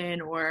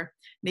Boston, or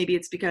maybe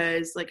it's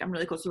because like I'm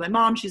really close to my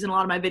mom, she's in a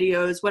lot of my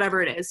videos,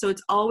 whatever it is. So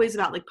it's always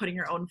about like putting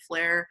your own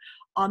flair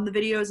on the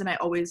videos, and I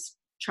always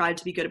tried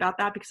to be good about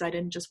that, because I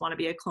didn't just want to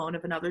be a clone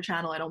of another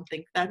channel. I don't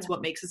think that's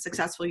what makes a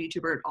successful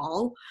YouTuber at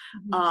all.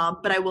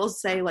 But I will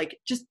say, like,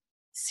 just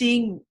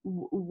seeing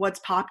what's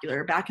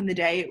popular back in the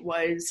day, it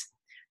was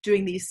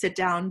doing these sit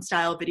down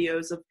style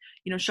videos of,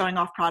 you know, showing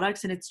off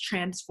products, and it's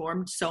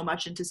transformed so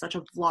much into such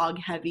a vlog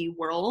heavy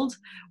world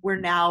where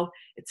now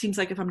it seems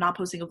like if I'm not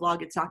posting a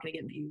vlog, it's not going to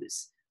get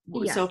views.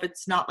 So if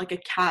it's not like a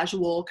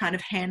casual kind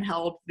of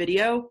handheld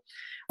video.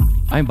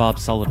 I'm Bob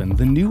Sullivan,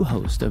 the new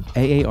host of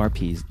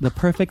AARP's The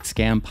Perfect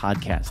Scam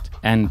podcast.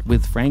 And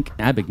with Frank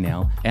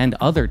Abagnale and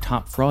other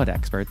top fraud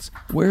experts,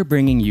 we're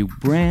bringing you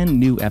brand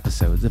new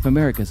episodes of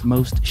America's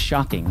most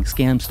shocking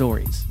scam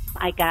stories.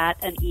 I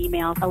got an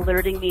email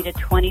alerting me to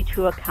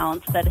 22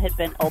 accounts that had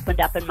been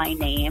opened up in my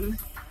name.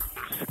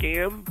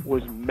 Scam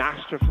was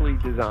masterfully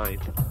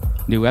designed.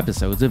 New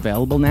episodes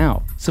available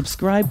now.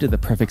 Subscribe to the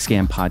Perfect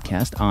Scam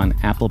podcast on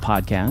Apple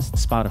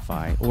Podcasts,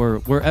 Spotify, or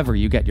wherever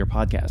you get your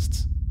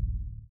podcasts.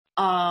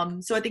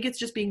 So I think it's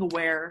just being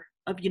aware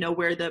of, you know,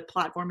 where the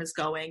platform is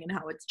going and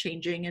how it's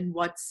changing and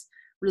what's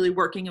really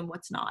working and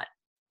what's not.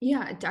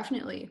 Yeah,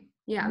 definitely.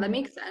 Yeah, that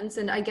makes sense.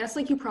 And I guess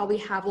like you probably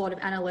have a lot of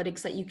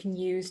analytics that you can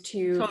use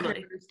to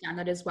understand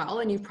that as well.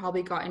 And you've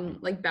probably gotten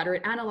like better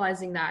at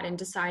analyzing that and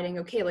deciding,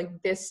 okay, like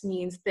this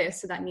means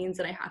this, so that means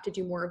that I have to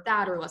do more of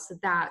that or less of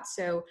that.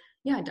 So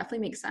yeah, it definitely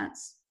makes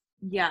sense.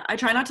 Yeah, I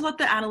try not to let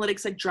the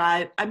analytics like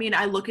drive. I mean,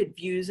 I look at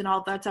views and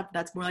all that stuff.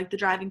 That's more like the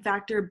driving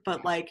factor.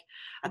 But like,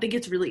 I think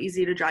it's really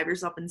easy to drive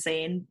yourself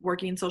insane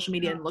working in social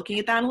media and looking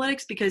at the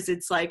analytics, because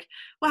it's like,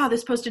 wow,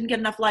 this post didn't get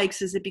enough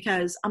likes. Is it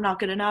because I'm not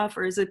good enough?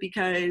 Or is it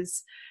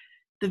because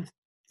the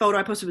photo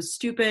I posted was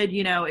stupid?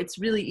 You know, it's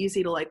really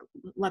easy to like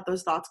let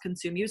those thoughts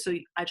consume you. So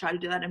I try to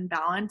do that in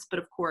balance. But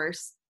of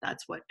course,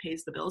 that's what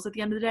pays the bills at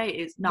the end of the day,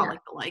 is not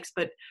like the likes,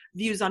 but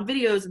views on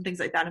videos and things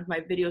like that. If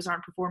my videos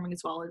aren't performing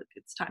as well,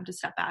 it's time to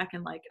step back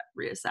and like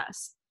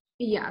reassess.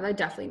 Yeah, that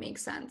definitely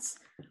makes sense.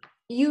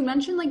 You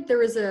mentioned like there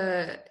was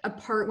a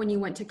part when you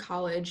went to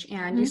college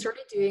and you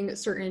started doing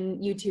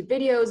certain YouTube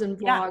videos and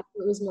vlogs.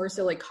 It was more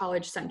so like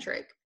college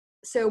centric.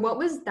 So what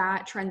was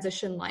that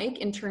transition like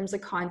in terms of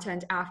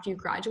content after you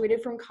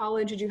graduated from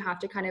college? Did you have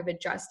to kind of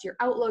adjust your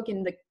outlook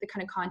and the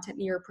kind of content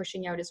that you were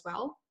pushing out as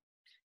well?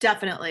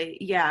 Definitely.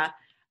 Yeah.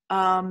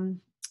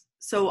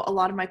 So a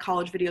lot of my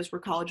college videos were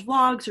college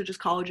vlogs or just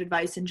college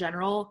advice in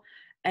general.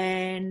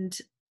 And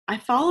I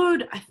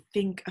followed, I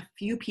think, a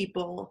few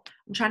people.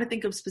 I'm trying to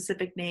think of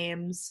specific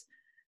names,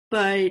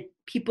 but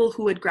people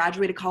who had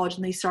graduated college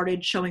and they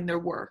started showing their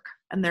work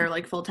and their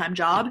like full-time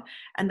job.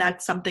 And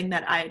that's something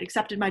that I had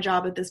accepted my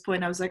job at this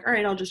point. I was like, all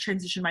right, I'll just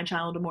transition my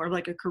channel to more of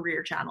like a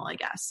career channel, I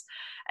guess.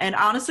 And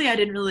honestly, I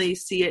didn't really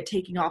see it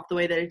taking off the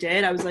way that it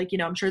did. I was like, you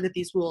know, I'm sure that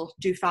these will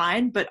do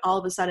fine, but all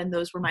of a sudden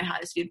those were my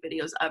highest viewed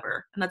videos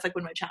ever. And that's like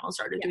when my channel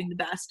started doing the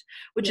best,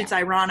 which is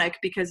ironic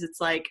because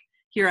it's like,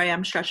 here I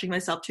am stretching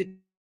myself to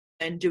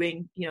and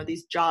doing, you know,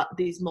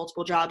 these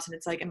multiple jobs. And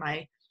it's like,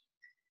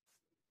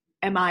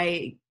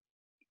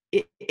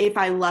 if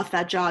I left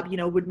that job, you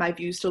know, would my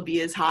views still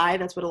be as high?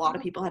 That's what a lot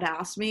of people had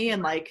asked me.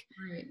 And like,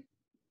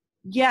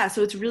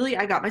 so it's really,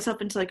 I got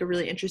myself into like a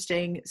really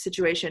interesting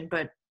situation,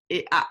 but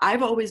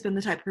I've always been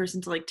the type of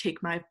person to like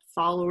take my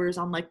followers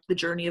on like the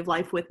journey of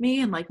life with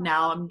me. And like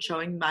now I'm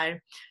showing my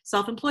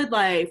self-employed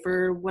life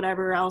or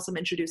whatever else I'm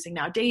introducing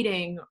now,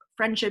 dating,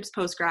 friendships,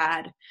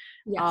 post-grad,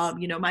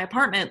 you know, my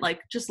apartment,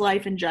 like just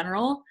life in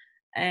general.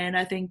 And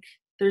I think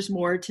there's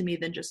more to me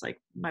than just like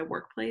my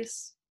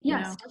workplace.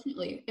 Yes, you know?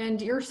 definitely.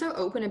 And you're so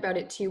open about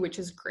it too, which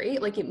is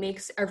great. Like it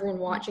makes everyone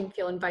watching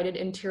feel invited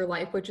into your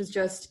life, which is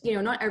just, you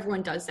know, not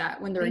everyone does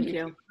that when they're in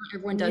YouTube. Not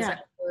everyone does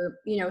that for,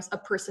 you know, a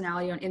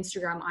personality on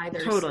Instagram either.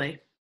 Totally. So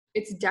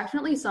it's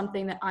definitely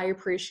something that I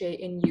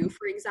appreciate in you,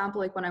 for example,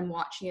 like when I'm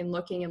watching and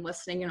looking and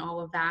listening and all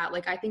of that.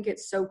 Like I think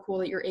it's so cool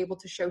that you're able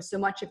to show so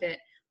much of it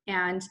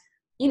and,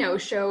 you know,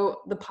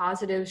 show the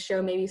positives,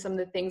 show maybe some of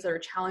the things that are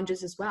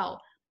challenges as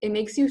well. It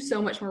makes you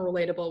so much more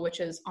relatable, which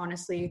is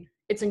honestly,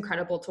 it's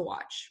incredible to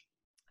watch.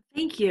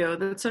 Thank you.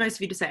 That's so nice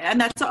of you to say. And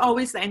that's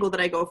always the angle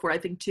that I go for, I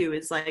think, too,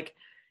 is like,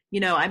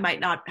 I might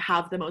not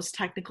have the most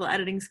technical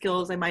editing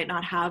skills. I might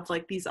not have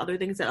like these other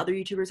things that other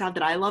YouTubers have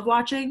that I love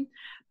watching.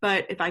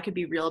 But if I could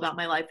be real about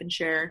my life and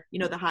share,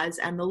 the highs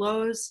and the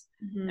lows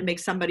and make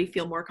somebody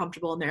feel more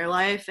comfortable in their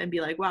life and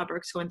be like, wow,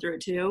 Brooke's going through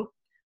it too.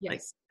 Yes.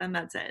 Like, then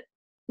that's it.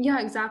 Yeah,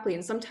 exactly.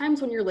 And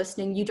sometimes when you're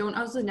listening, you don't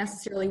also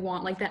necessarily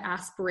want like that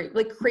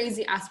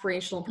crazy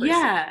aspirational person.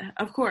 Yeah,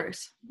 of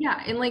course.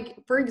 Yeah. And like,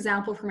 for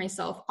example, for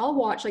myself, I'll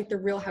watch like the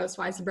Real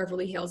Housewives of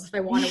Beverly Hills if I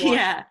want to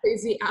watch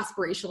crazy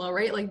aspirational,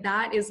 right? Like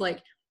that is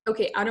like,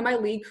 okay, out of my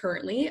league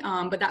currently,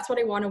 but that's what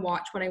I want to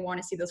watch when I want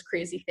to see those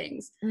crazy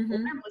things. When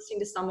I'm listening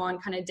to someone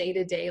kind of day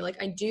to day,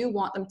 like I do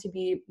want them to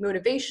be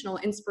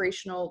motivational,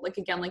 inspirational, like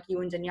again, like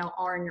you and Danielle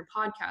are in your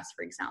podcast,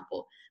 for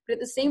example. But at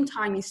the same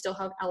time, you still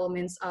have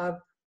elements of,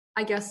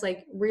 I guess,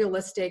 like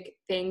realistic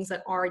things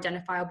that are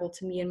identifiable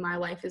to me in my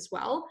life as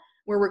well,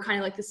 where we're kind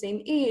of like the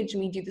same age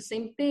and we do the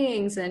same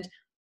things, and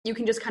you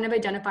can just kind of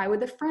identify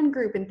with a friend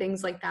group and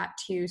things like that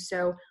too.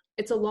 So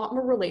it's a lot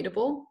more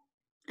relatable.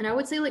 And I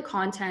would say like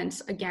content,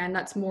 again,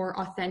 that's more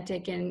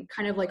authentic and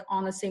kind of like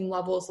on the same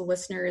level as the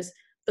listeners,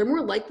 they're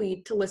more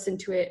likely to listen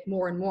to it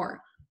more and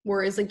more.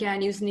 Whereas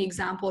again, using the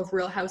example of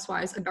Real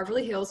Housewives of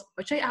Beverly Hills,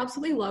 which I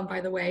absolutely love,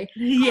 by the way.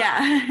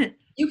 Yeah.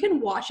 You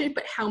can watch it,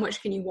 but how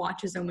much can you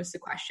watch is almost the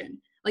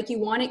question. Like you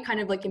want it kind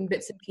of like in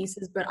bits and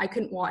pieces, but I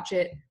couldn't watch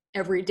it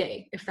every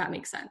day, if that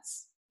makes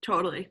sense.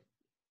 Totally.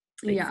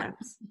 Makes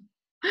sense.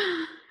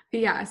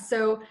 Yeah.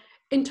 So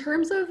in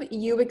terms of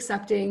you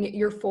accepting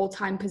your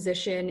full-time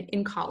position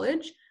in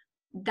college,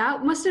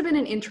 that must have been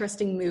an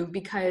interesting move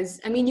because,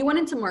 I mean, you went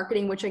into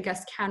marketing, which I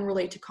guess can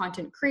relate to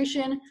content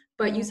creation,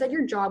 but you said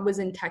your job was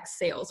in tech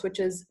sales, which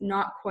is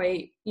not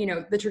quite,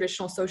 the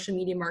traditional social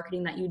media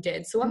marketing that you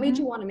did. So what made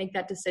you want to make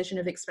that decision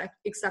of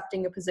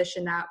accepting a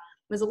position that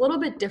was a little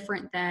bit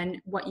different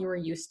than what you were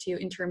used to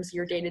in terms of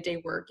your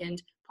day-to-day work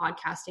and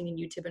podcasting and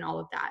YouTube and all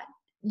of that?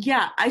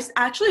 Yeah, I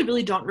actually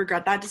really don't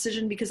regret that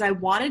decision because I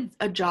wanted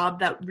a job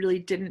that really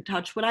didn't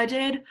touch what I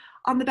did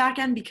on the back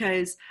end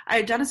because I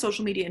had done a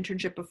social media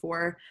internship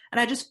before and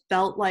I just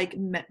felt like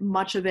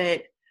much of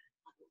it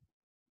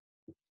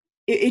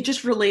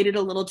just related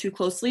a little too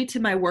closely to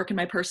my work and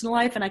my personal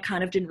life, and I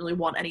kind of didn't really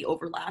want any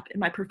overlap in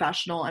my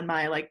professional and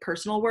my like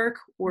personal work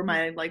or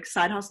my like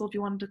side hustle, if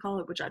you wanted to call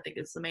it, which I think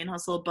is the main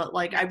hustle. But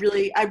like I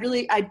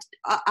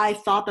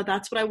thought that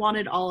that's what I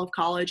wanted all of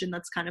college, and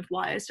that's kind of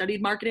why I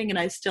studied marketing, and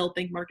I still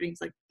think marketing is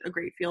like a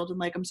great field, and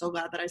like I'm so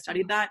glad that I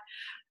studied that.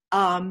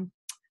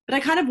 But I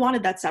kind of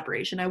wanted that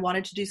separation. I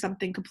wanted to do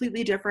something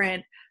completely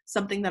different,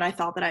 something that I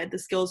thought that I had the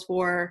skills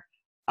for.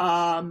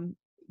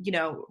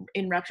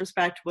 In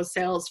retrospect, was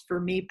sales for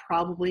me?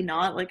 Probably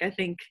not. Like, I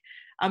think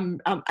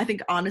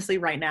honestly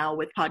right now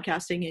with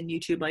podcasting and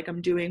YouTube, like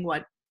I'm doing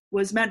what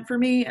was meant for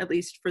me, at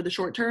least for the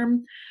short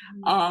term.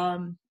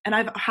 And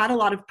I've had a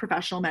lot of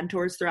professional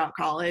mentors throughout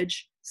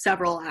college,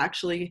 several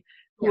actually,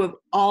 who have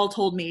all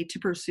told me to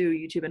pursue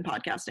YouTube and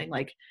podcasting.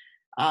 Like,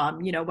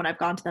 when I've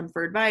gone to them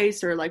for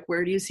advice or like,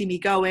 where do you see me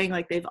going?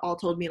 Like they've all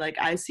told me like,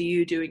 I see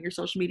you doing your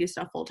social media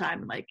stuff full time.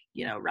 And like,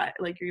 right.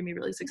 Like you're gonna be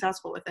really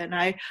successful with it. And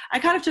I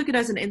kind of took it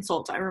as an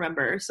insult. I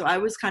remember. So I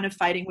was kind of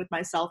fighting with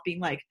myself being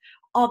like,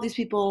 all these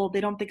people,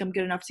 they don't think I'm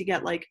good enough to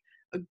get like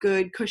a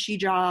good cushy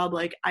job.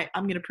 Like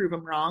I'm going to prove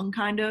them wrong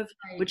kind of,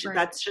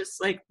 that's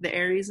just like the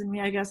Aries in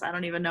me, I guess. I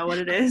don't even know what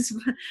it is.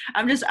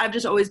 I've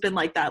just always been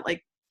like that.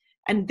 Like,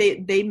 and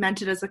they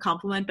meant it as a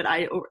compliment, but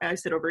I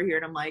sit over here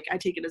and I'm like, I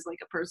take it as like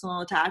a personal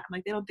attack. I'm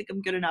like, they don't think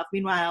I'm good enough.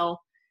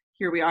 Meanwhile,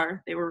 here we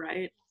are. They were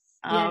right.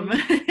 But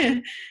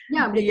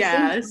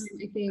yes.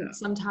 I think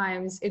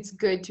sometimes it's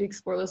good to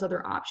explore those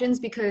other options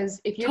because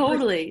if you're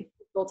totally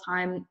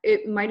full-time,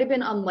 it might have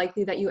been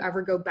unlikely that you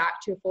ever go back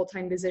to a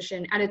full-time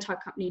position at a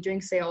tech company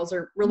doing sales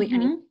or really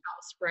anything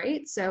else,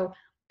 right? So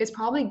it's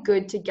probably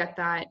good to get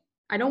that,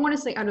 I don't want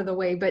to say out of the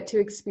way, but to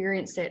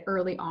experience it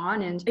early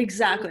on and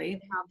exactly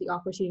have the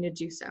opportunity to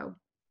do so.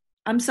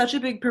 I'm such a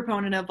big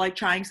proponent of like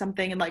trying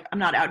something, and like I'm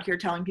not out here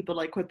telling people to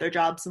like quit their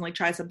jobs and like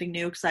try something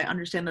new because I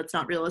understand that's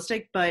not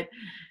realistic, but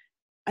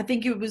I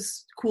think it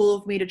was cool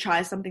of me to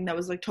try something that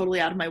was like totally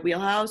out of my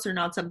wheelhouse or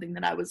not something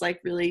that I was like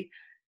really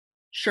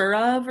sure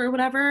of or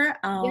whatever.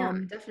 Yeah,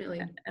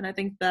 definitely. And I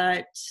think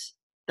that's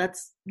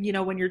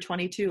when you're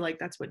 22, like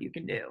that's what you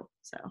can do.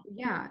 So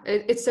yeah,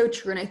 it's so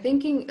true. And I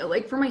think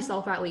like for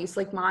myself, at least,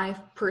 like my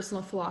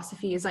personal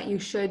philosophy is that you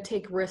should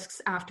take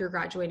risks after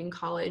graduating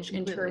college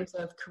in terms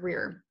of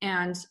career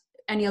and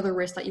any other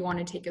risk that you want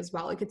to take as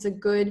well. Like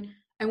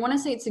I want to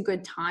say it's a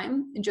good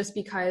time just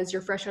because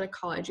you're fresh out of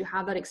college, you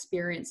have that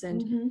experience, and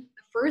the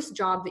first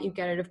job that you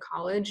get out of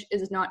college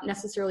is not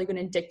necessarily going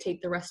to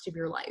dictate the rest of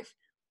your life.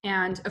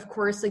 And of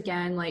course,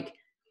 again, like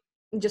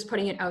just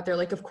putting it out there,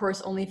 like, of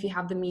course, only if you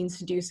have the means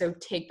to do so,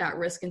 take that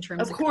risk in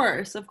terms of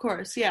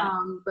course, yeah.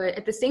 But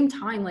at the same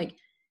time, like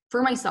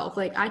for myself,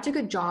 like I took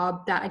a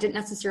job that I didn't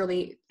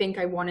necessarily think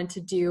I wanted to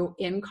do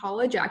in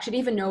college. I actually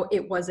didn't even know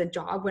it was a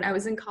job when I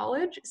was in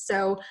college.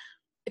 So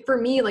for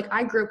me, like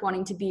I grew up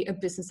wanting to be a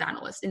business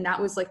analyst, and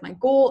that was like my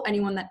goal.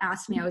 Anyone that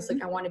asked me, I was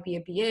like, I want to be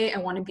a BA. I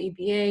want to be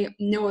a BA.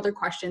 No other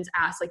questions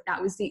asked. Like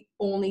that was the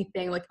only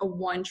thing, like a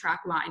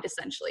one-track mind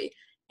essentially.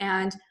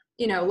 And,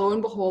 you know, lo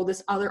and behold,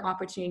 this other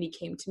opportunity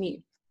came to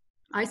me.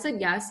 I said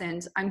yes,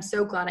 and I'm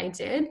so glad I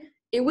did.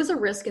 It was a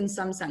risk in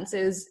some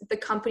senses. The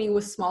company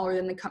was smaller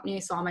than the company I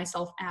saw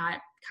myself at,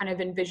 kind of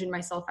envisioned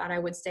myself at, I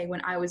would say,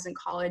 when I was in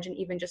college and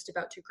even just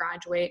about to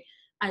graduate.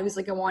 I was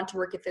like, I want to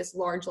work at this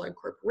large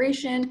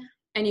corporation.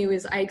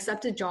 Anyways, I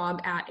accepted a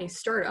job at a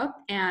startup,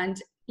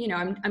 and, you know,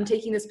 I'm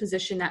taking this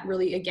position that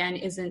really, again,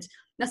 isn't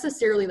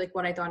necessarily like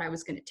what I thought I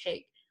was going to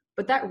take,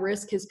 but that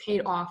risk has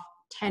paid off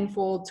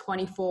tenfold,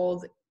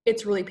 20-fold.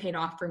 It's really paid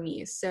off for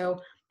me. So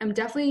I'm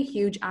definitely a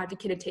huge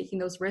advocate of taking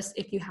those risks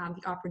if you have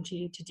the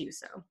opportunity to do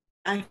so.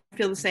 I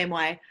feel the same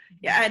way.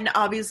 Yeah. And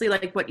obviously,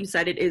 like what you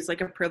said, it is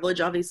like a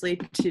privilege, obviously,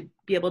 to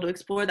be able to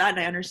explore that. And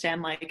I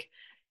understand like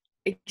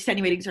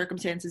extenuating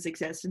circumstances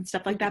exist and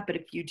stuff like that. But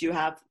if you do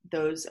have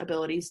those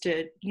abilities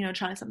to, you know,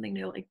 try something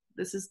new, like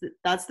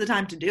that's the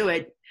time to do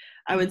it.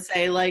 I would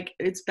say like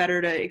it's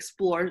better to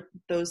explore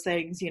those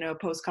things, you know,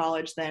 post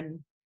college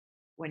than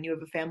when you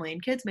have a family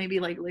and kids, maybe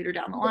like later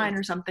down the line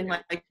or something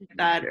like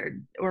that,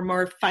 or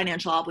more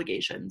financial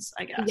obligations,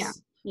 I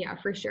guess. Yeah,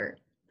 for sure.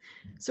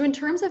 So in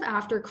terms of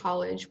after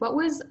college, what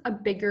was a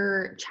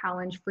bigger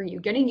challenge for you?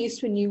 Getting used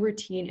to a new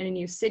routine in a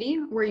new city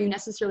where you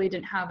necessarily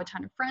didn't have a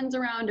ton of friends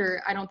around,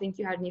 or I don't think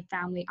you had any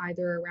family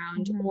either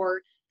around,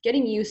 or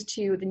getting used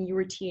to the new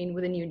routine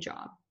with a new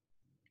job?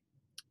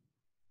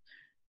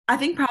 I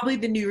think probably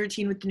the new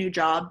routine with the new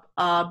job,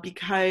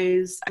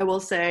 because I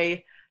will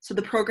say, so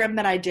the program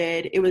that I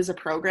did, it was a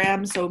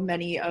program. So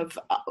many of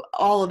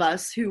all of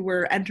us who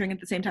were entering at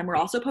the same time were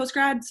also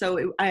post-grad.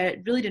 So I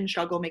really didn't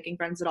struggle making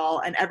friends at all.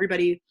 And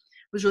everybody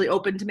was really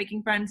open to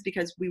making friends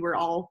because we were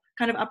all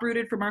kind of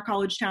uprooted from our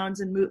college towns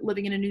and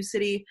living in a new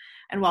city.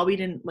 And while we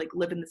didn't like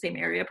live in the same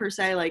area per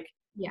se, like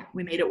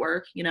we made it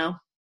work, you know?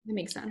 That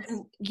makes sense.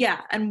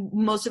 And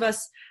most of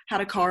us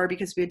had a car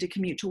because we had to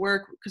commute to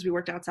work because we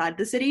worked outside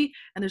the city,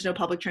 and there's no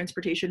public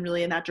transportation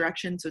really in that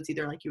direction. So it's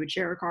either like you would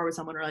share a car with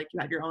someone or like you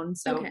had your own.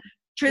 So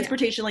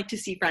transportation, like to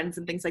see friends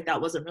and things like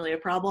that wasn't really a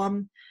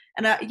problem.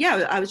 And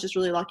I was just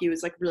really lucky. It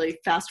was like really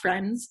fast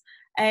friends.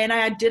 And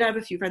I did have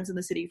a few friends in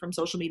the city from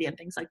social media and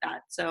things like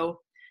that. So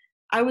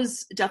I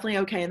was definitely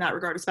okay in that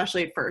regard,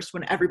 especially at first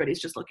when everybody's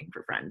just looking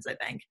for friends, I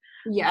think.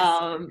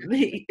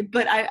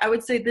 But I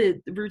would say the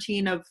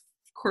routine of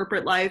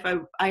corporate life,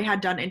 I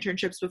had done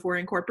internships before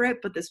in corporate,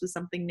 but this was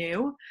something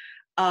new.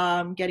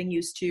 Getting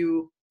used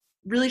to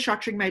really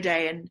structuring my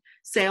day, and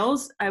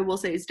sales, I will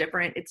say, is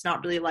different. It's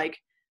not really like,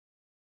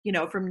 you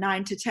know, from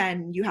 9 to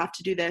 10, you have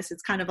to do this.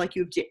 It's kind of like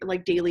you have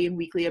like daily and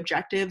weekly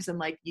objectives, and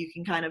like you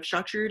can kind of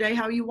structure your day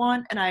how you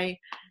want. And I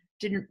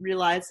didn't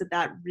realize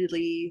that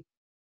really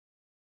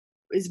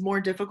is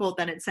more difficult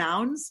than it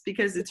sounds,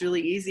 because it's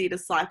really easy to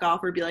slack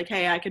off or be like,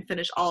 hey, I can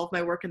finish all of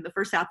my work in the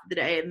first half of the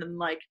day and then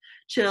like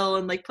chill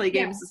and like play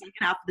games the second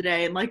half of the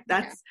day. And like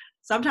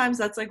sometimes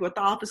that's like what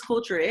the office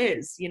culture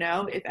is, you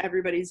know, if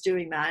everybody's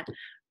doing that.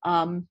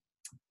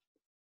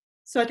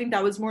 So I think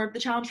that was more of the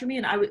challenge for me.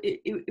 And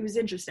it was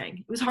interesting.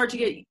 It was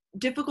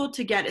difficult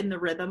to get in the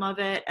rhythm of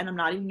it. And I'm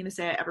not even going to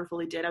say I ever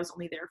fully did. I was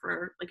only there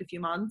for like a few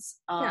months.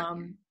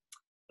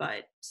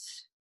 But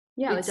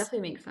yeah, that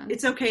definitely makes sense.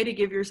 It's okay to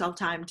give yourself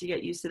time to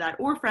get used to that,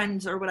 or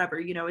friends or whatever,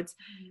 you know, it's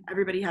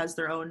everybody has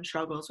their own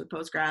struggles with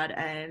post-grad,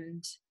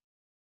 and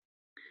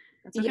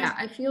that's okay.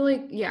 I feel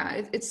like,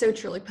 it's so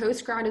true. Like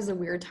post-grad is a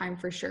weird time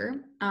for sure.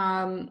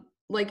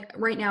 Like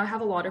right now I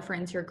have a lot of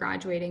friends who are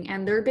graduating,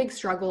 and their big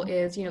struggle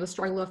is, you know, the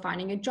struggle of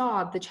finding a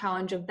job, the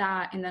challenge of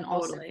that. And then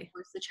also of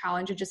course, the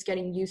challenge of just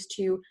getting used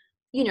to,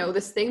 you know,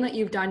 this thing that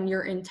you've done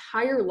your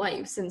entire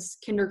life since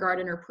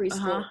kindergarten or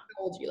preschool, how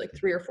old are you, like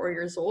 3 or 4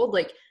 years old?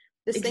 Like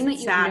this thing that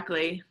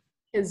you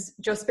has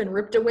just been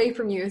ripped away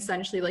from you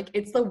essentially. Like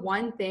it's the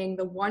one thing,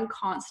 the one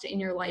constant in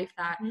your life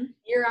that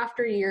year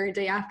after year,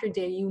 day after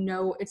day, you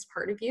know, it's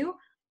part of you.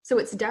 So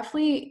it's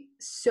definitely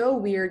so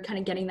weird kind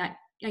of getting that,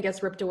 I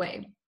guess, ripped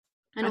away.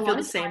 And I feel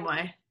the same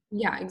way.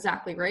 Yeah,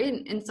 exactly.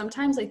 Right. And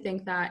sometimes I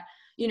think that,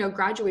 you know,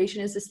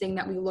 graduation is this thing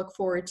that we look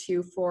forward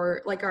to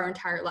for like our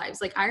entire lives.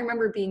 Like I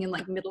remember being in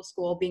like middle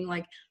school being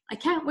like, I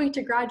can't wait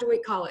to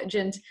graduate college.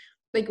 And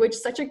like, which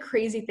is such a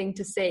crazy thing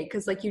to say,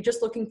 because like you're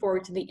just looking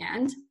forward to the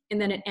end,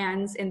 and then it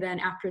ends. And then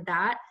after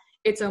that,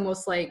 it's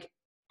almost like,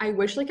 I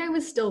wish like I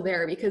was still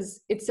there because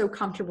it's so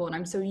comfortable and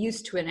I'm so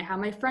used to it. And I have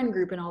my friend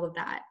group and all of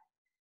that.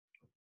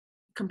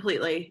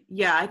 Completely.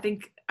 Yeah. I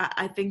think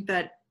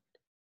that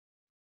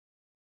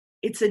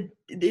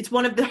it's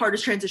one of the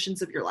hardest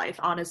transitions of your life,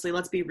 honestly.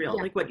 Let's be real.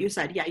 Like what you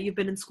said, you've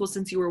been in school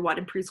since you were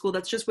in preschool.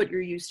 That's just what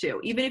you're used to.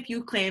 Even if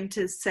you claim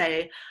to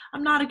say,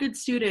 I'm not a good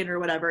student or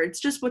whatever, it's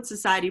just what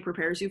society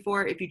prepares you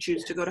for if you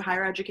choose to go to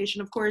higher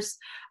education, of course.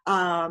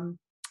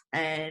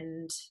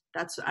 And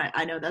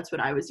I know that's what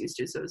I was used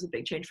to. So it was a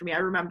big change for me. I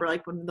remember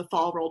like when the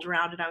fall rolled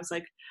around and I was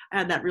like, I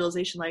had that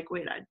realization, like,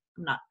 wait, I'm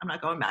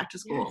not going back to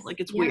school. Yes.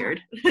 Like it's Yeah.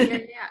 weird.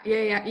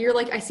 Yeah. You're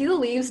like, I see the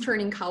leaves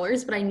turning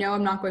colors, but I know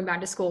I'm not going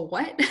back to school.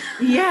 What?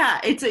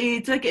 Yeah.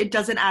 It's like, it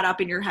doesn't add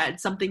up in your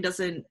head. Something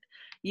doesn't.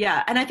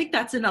 Yeah. And I think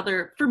that's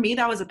for me,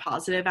 that was a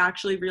positive,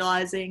 actually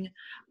realizing,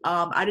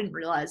 I didn't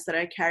realize that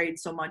I carried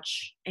so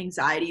much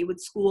anxiety with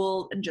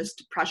school and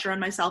just pressure on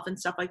myself and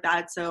stuff like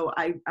that. So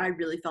I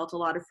really felt a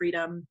lot of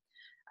freedom.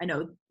 I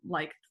know,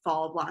 like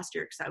fall of last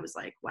year, because I was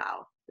like,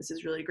 wow, this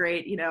is really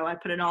great. You know, I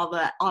put in all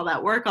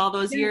that work all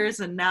those years,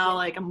 and now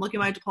like I'm looking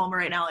at my diploma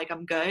right now, like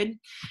I'm good.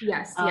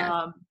 Yes.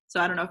 So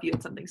I don't know if you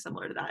had something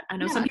similar to that. I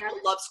know some people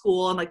love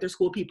school and like they're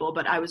school people,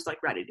 but I was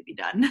like ready to be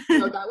done.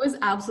 No, that was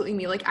absolutely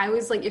me. Like I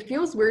was like, it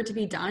feels weird to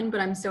be done, but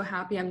I'm so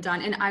happy I'm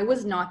done. And I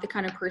was not the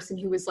kind of person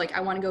who was like,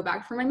 I want to go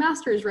back for my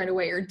master's right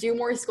away or do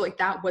more school. Like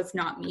that was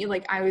not me.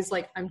 Like I was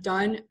like, I'm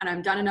done and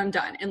I'm done and I'm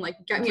done. And like,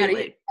 get me out of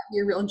here, get me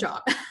a real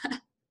job.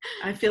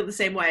 I feel the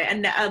same way.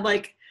 And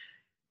like,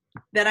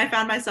 then I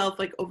found myself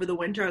like over the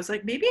winter, I was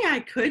like, maybe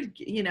I could,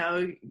 you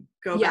know,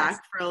 go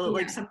back for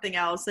like something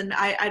else. And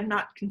I'm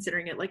not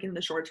considering it like in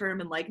the short term.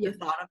 And like the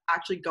thought of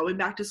actually going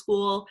back to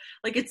school,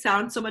 like it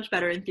sounds so much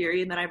better in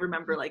theory. And then I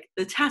remember like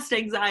the test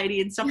anxiety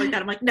and stuff like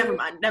that. I'm like, never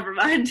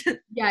mind.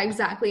 Yeah,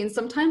 exactly. And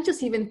sometimes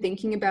just even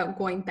thinking about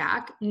going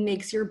back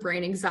makes your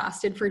brain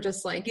exhausted for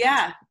just like,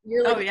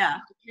 you're like, I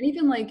can't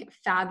even like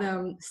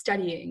fathom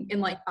studying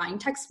and like buying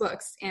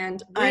textbooks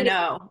and reading. I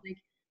know. Like,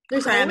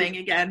 there's cramming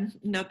again.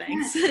 No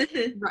thanks.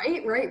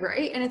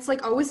 Right. And it's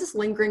like always this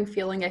lingering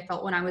feeling I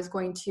felt when I was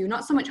going to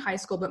not so much high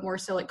school, but more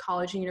so like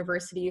college and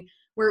university,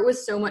 where it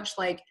was so much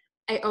like,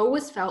 I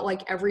always felt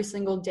like every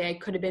single day I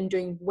could have been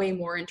doing way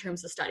more in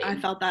terms of studying. I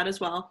felt that as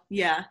well.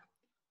 Yeah.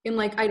 And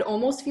like, I'd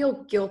almost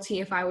feel guilty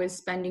if I was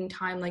spending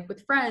time like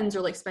with friends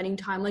or like spending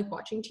time like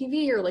watching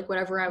TV or like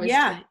whatever I was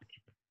doing.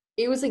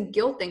 It was a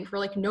guilt thing for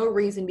like no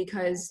reason,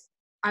 because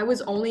I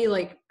was only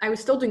like, I was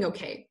still doing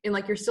okay. And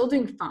like, you're still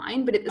doing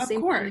fine, but at the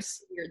same time,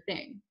 it's a weird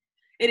thing.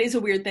 It is a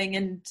weird thing.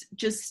 And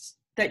just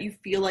that you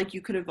feel like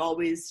you could have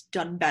always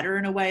done better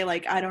in a way.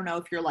 Like, I don't know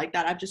if you're like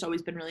that. I've just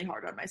always been really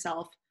hard on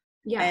myself.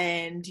 Yeah.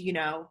 And, you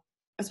know,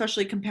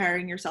 especially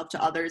comparing yourself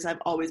to others, I've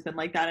always been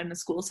like that in a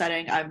school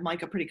setting. I'm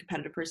like a pretty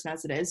competitive person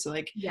as it is. So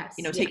like, you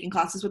know, taking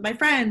classes with my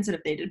friends, and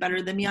if they did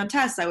better than me on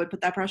tests, I would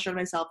put that pressure on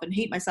myself and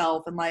hate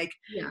myself. And like,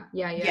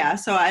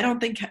 so I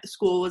don't think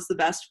school was the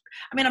best.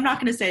 I mean, I'm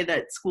not going to say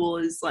that school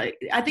is like,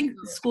 I think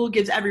school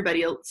gives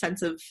everybody a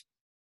sense of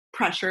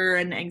pressure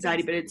and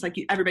anxiety, but it's like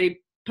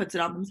everybody puts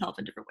it on themselves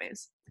in different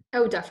ways.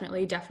 Oh,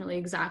 definitely.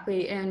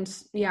 Exactly. And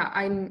yeah,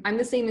 I'm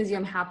the same as you.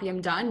 I'm happy I'm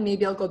done.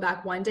 Maybe I'll go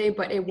back one day,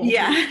 but it won't be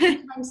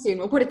anytime soon.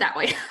 We'll put it that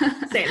way.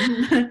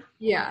 Same.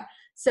 Yeah.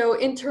 So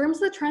in terms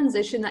of the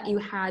transition that you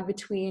had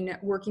between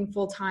working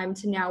full-time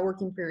to now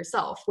working for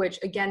yourself, which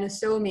again is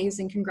so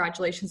amazing.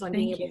 Congratulations on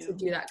being able to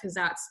do that. Because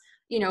that's,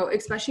 you know,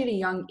 especially at a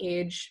young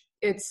age,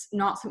 it's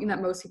not something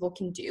that most people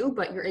can do,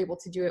 but you're able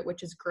to do it,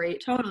 which is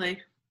great. Totally.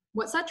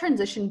 What's that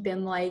transition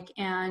been like?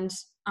 And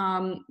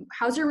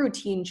how's your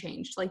routine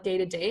changed, like day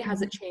to day?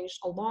 Has it changed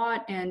a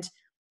lot? And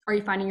are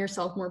you finding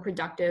yourself more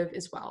productive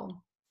as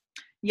well?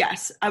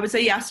 Yes, I would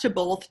say yes to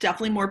both.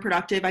 Definitely more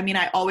productive. I mean,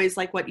 I always,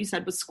 like what you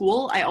said with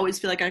school, I always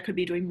feel like I could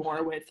be doing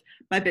more with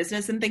my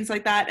business and things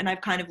like that. And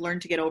I've kind of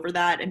learned to get over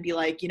that and be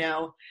like, you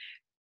know,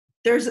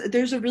 there's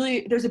a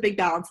big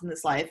balance in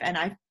this life. And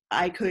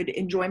I could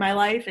enjoy my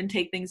life and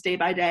take things day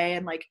by day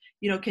and like,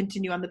 you know,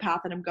 continue on the path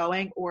that I'm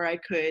going, or I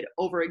could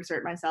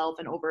overexert myself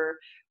and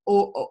overdo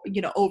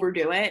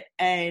it.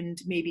 And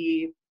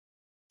maybe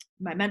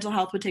my mental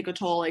health would take a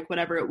toll, like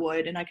whatever it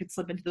would. And I could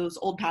slip into those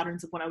old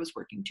patterns of when I was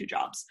working 2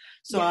 jobs.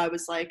 So I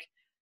was like,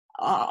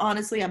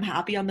 honestly, I'm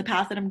happy on the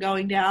path that I'm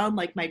going down.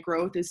 Like my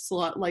growth is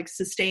slow, like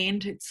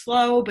sustained. It's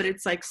slow, but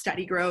it's like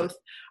steady growth.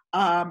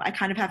 I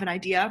kind of have an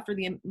idea for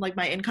like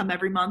my income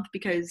every month,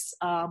 because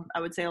I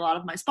would say a lot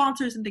of my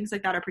sponsors and things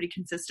like that are pretty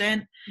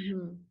consistent.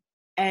 Mm-hmm.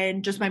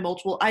 And just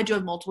I do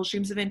have multiple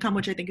streams of income,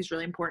 which I think is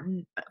really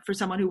important for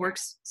someone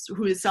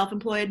who is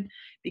self-employed,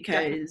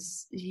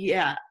 because you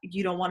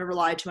don't want to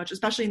rely too much,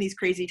 especially in these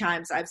crazy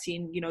times. I've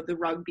seen, you know, the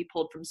rug be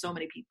pulled from so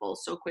many people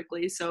so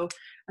quickly. So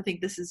I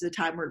think this is a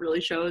time where it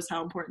really shows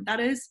how important that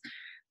is.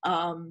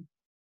 And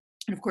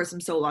of course,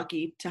 I'm so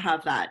lucky to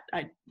have that.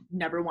 I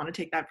never want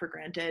to take that for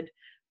granted.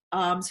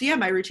 So yeah,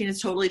 my routine has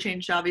totally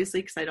changed,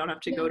 obviously, because I don't have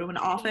to go to an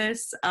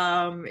office.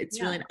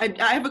 It's really,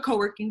 I have a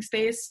co-working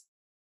space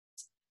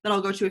that I'll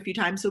go to a few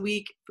times a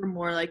week for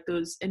more like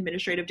those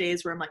administrative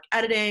days where I'm like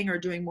editing or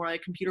doing more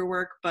like computer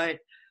work. But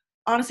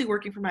honestly,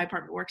 working from my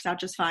apartment works out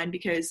just fine,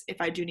 because if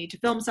I do need to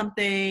film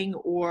something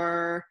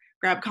or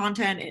grab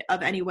content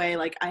of any way,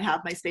 like I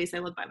have my space. I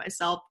live by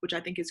myself, which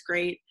I think is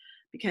great,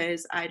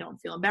 because I don't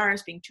feel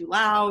embarrassed being too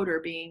loud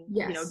or being,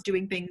 you know,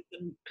 doing things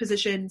in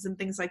positions and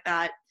things like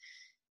that.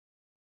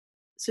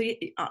 so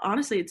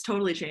honestly, it's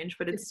totally changed,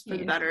 but it's for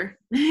the better.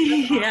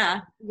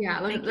 Yeah.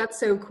 Yeah, that's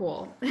so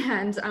cool.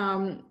 And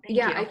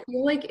I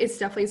feel like it's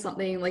definitely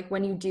something like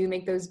when you do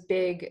make those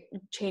big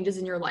changes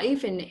in your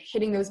life and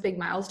hitting those big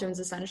milestones,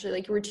 essentially,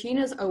 like your routine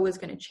is always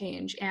going to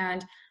change.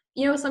 And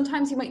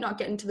sometimes you might not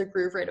get into the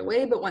groove right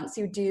away, but once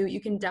you do,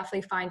 you can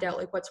definitely find out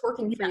like what's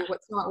working for you,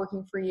 what's not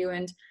working for you.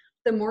 And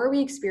the more we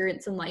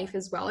experience in life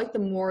as well, like the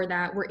more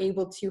that we're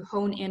able to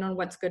hone in on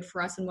what's good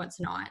for us and what's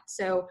not.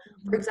 So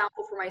for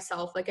example, for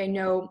myself, like I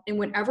know in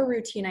whatever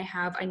routine I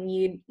have, I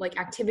need like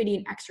activity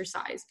and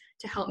exercise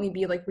to help me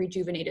be like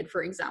rejuvenated,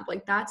 for example.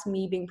 Like that's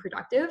me being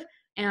productive.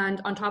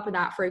 And on top of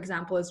that, for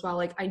example, as well,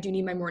 like I do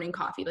need my morning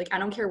coffee. Like I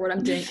don't care what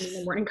I'm doing, I need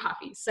my morning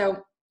coffee.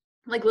 So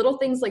like little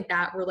things like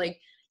that where like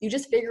you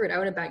just figure it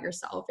out about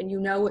yourself and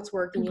what's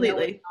working, Completely.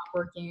 What's not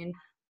working.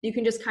 You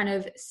can just kind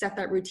of set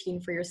that routine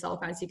for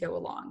yourself as you go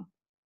along.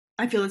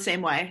 I feel the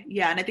same way.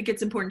 Yeah. And I think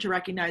it's important to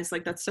recognize,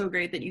 like, that's so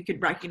great that you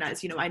could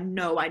recognize, I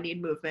know I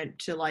need movement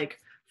to like,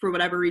 for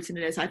whatever reason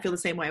it is. I feel the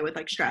same way with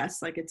like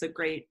stress. Like it's a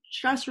great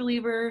stress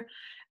reliever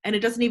and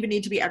it doesn't even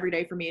need to be every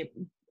day for me.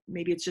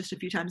 Maybe it's just a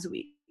few times a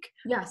week.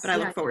 Yes. But I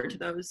look forward to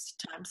those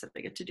times that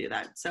I get to do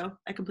that. So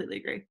I completely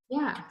agree.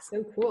 Yeah.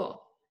 So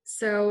cool.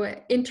 So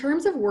in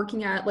terms of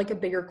working at like a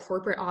bigger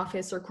corporate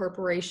office or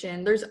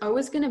corporation, there's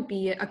always going to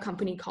be a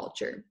company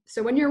culture.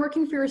 So when you're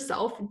working for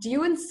yourself, do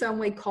you in some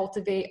way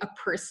cultivate a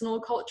personal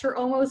culture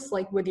almost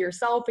like with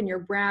yourself and your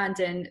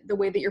brand and the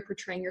way that you're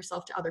portraying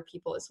yourself to other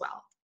people as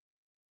well?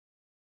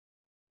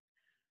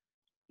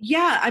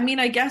 Yeah, I mean,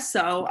 I guess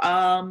so.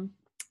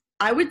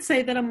 I would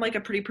say that I'm like a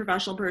pretty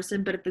professional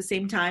person, but at the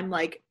same time,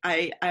 like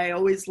I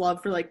always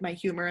love for like my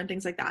humor and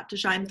things like that to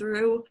shine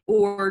through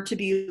or to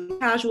be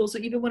casual. So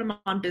even when I'm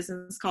on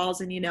business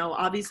calls and,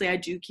 obviously I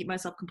do keep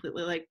myself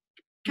completely like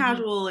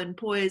casual and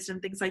poised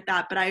and things like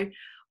that. But I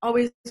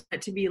always want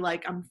it to be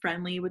like, I'm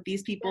friendly with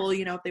these people,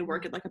 if they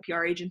work at like a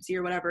PR agency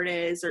or whatever it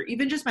is, or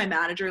even just my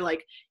manager,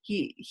 like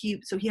he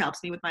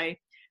helps me with my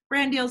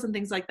brand deals and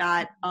things like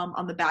that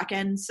on the back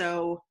end.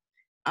 So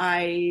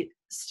I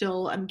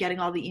still am getting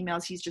all the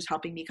emails. He's just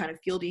helping me kind of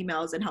field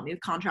emails and help me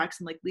with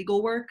contracts and like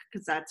legal work,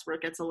 because that's where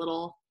it gets a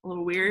little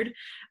weird,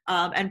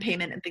 and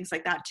payment and things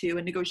like that too,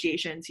 and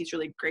negotiations. He's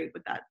really great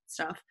with that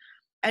stuff.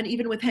 And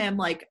even with him,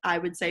 like I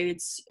would say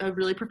it's a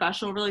really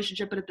professional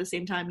relationship, but at the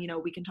same time,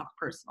 we can talk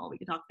personal, we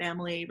can talk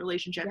family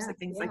relationships, like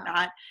things like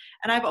that.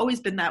 And I've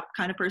always been that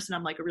kind of person.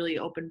 I'm like a really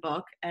open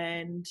book,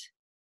 and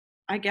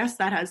I guess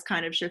that has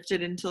kind of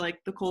shifted into like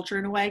the culture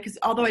in a way, because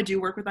although I do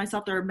work with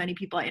myself, there are many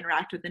people I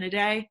interact with in a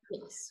day.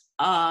 Yes.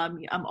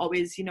 I'm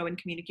always, in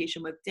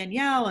communication with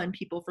Danielle and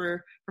people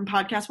from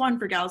Podcast One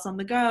for Gals on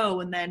the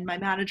Go, and then my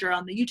manager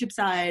on the YouTube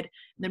side,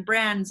 and then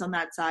brands on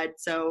that side.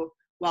 So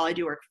while I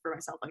do work for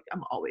myself, like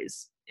I'm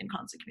always in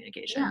constant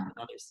communication with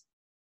others.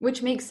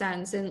 Which makes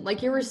sense. And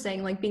like you were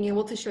saying, like being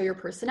able to show your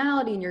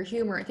personality and your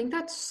humor, I think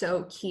that's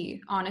so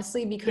key,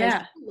 honestly, because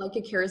people like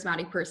a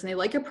charismatic person. They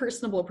like a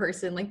personable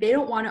person. Like they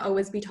don't want to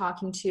always be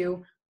talking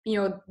to,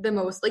 the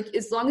most, like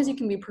as long as you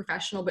can be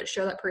professional, but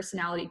show that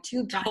personality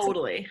too.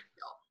 Totally.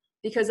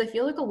 Because I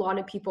feel like a lot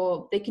of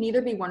people, they can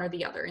either be one or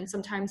the other. And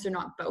sometimes they're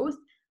not both.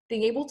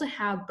 Being able to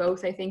have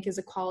both, I think, is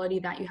a quality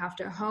that you have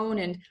to hone.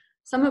 And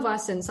some of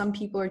us and some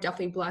people are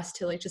definitely blessed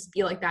to like just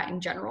be like that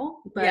in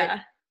general. But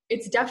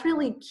it's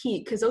definitely key,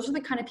 because those are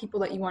the kind of people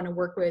that you want to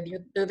work with.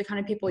 They're the kind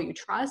of people you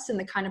trust and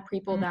the kind of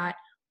people that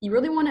you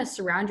really want to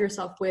surround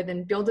yourself with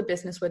and build a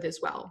business with as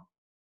well.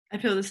 I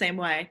feel the same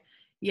way.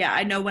 Yeah,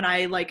 I know when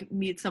I like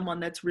meet someone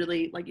that's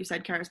really, like you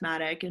said,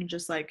 charismatic and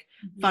just like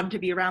fun to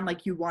be around,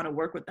 like you want to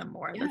work with them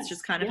more. That's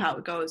just kind of how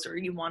it goes, or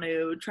you want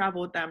to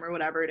travel with them or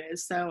whatever it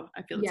is. So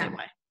I feel the same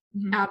way.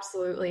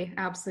 Absolutely.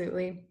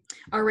 Absolutely.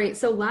 All right.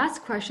 So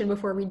last question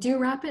before we do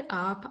wrap it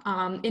up,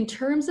 in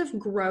terms of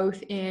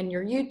growth in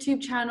your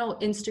YouTube channel,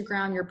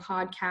 Instagram, your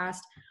podcast,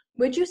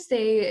 would you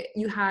say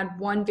you had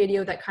one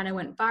video that kind of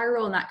went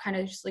viral and that kind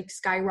of just like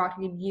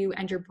skyrocketed you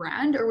and your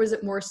brand, or was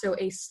it more so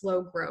a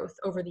slow growth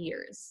over the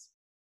years?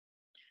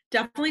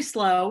 Definitely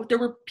slow. There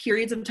were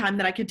periods of time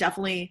that I could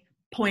definitely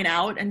point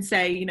out and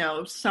say,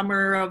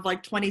 summer of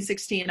like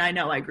 2016, I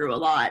know I grew a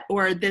lot,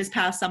 or this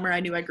past summer, I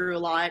knew I grew a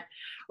lot,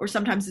 or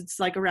sometimes it's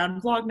like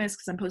around Vlogmas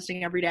because I'm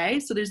posting every day.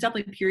 So there's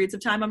definitely periods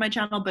of time on my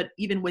channel, but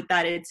even with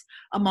that, it's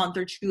a month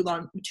or 2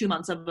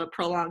 months of a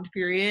prolonged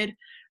period,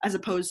 as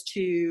opposed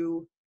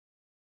to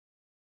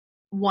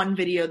one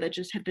video that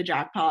just hit the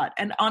jackpot.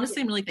 And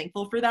honestly, I'm really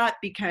thankful for that,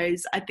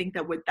 because I think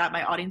that with that,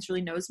 my audience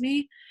really knows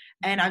me.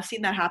 And I've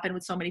seen that happen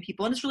with so many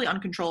people, and it's really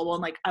uncontrollable.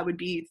 And like, I would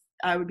be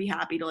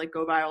happy to like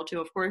go viral too,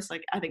 of course.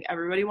 Like I think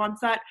everybody wants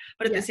that,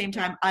 but at the same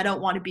time, I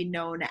don't want to be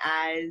known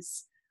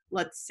as,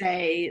 let's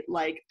say,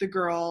 like the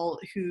girl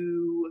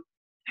who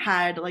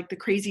had like the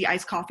crazy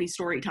iced coffee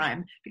story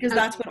time, because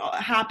that's what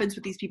happens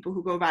with these people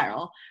who go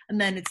viral. And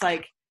then it's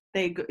like,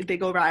 they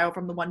go viral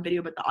from the one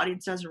video, but the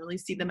audience doesn't really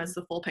see them as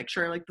the full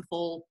picture, like the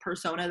full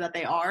persona that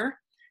they are.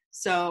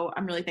 So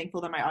I'm really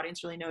thankful that my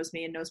audience really knows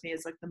me and knows me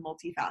as like the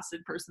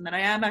multifaceted person that I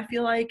am, I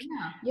feel like.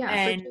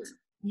 And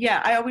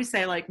I always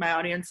say like my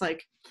audience,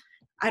 like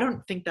I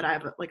don't think that I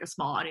have like a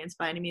small audience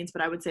by any means,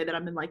 but I would say that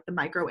I'm in like the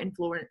micro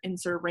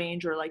influencer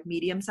range or like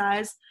medium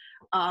size.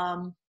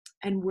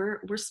 And we're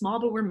small,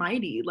 but we're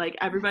mighty. Like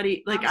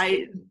everybody, like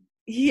I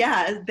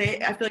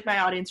feel like my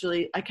audience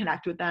really, I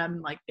connect with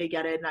them, like they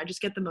get it. And I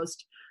just get the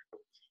most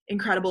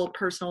incredible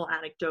personal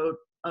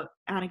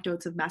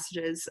anecdotes of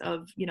messages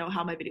of, you know,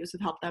 how my videos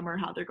have helped them or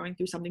how they're going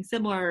through something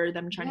similar, or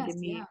them trying to give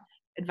me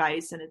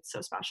advice. And it's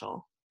so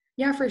special.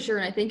 Yeah, for sure.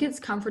 And I think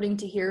it's comforting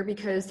to hear,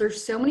 because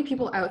there's so many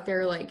people out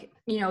there, like,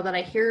 you know, that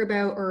I hear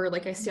about, or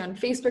like I see on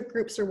Facebook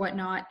groups or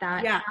whatnot,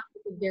 that have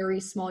a very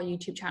small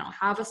YouTube channel,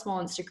 have a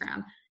small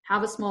Instagram,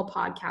 have a small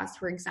podcast,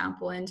 for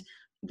example. And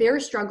their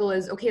struggle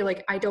is, okay,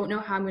 like, I don't know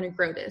how I'm going to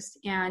grow this.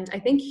 And I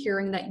think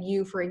hearing that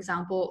you, for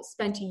example,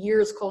 spent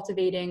years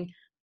cultivating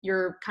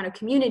your kind of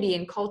community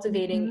and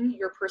cultivating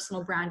your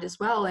personal brand as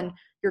well, and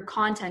your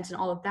content and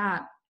all of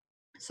that,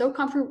 so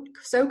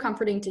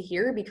comforting to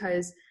hear,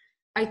 because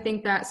I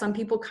think that some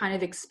people kind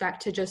of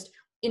expect to just,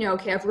 you know,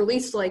 okay, I've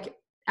released like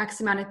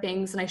X amount of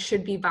things and I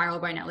should be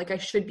viral by now. Like I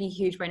should be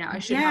huge by now. I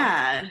should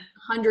have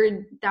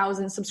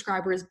 100,000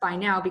 subscribers by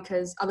now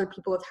because other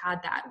people have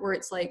had that, where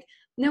it's like,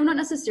 no, not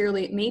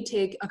necessarily. It may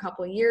take a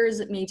couple of years.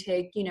 It may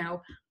take, you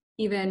know,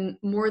 even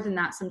more than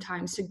that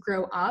sometimes to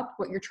grow up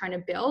what you're trying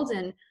to build.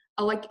 And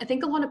I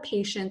think a lot of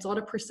patience, a lot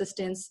of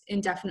persistence,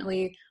 and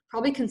definitely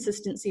probably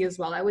consistency as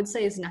well, I would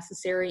say, is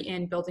necessary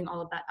in building all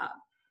of that up.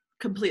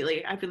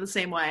 Completely. I feel the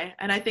same way.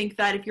 And I think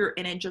that if you're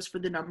in it just for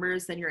the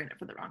numbers, then you're in it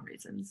for the wrong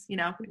reasons. You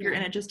know, if you're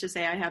in it just to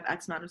say I have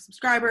X amount of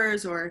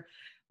subscribers or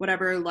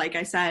whatever, like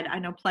I said, I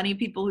know plenty of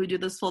people who do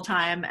this full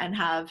time and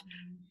have,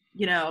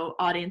 you know,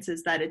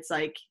 audiences that it's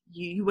like,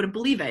 you wouldn't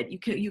believe it.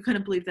 You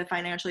couldn't believe that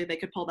financially they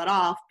could pull that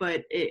off,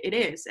 but it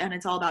is. And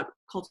it's all about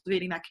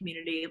cultivating that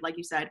community, like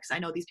you said, because I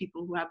know these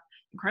people who have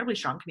incredibly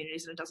strong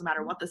communities, and it doesn't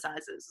matter what the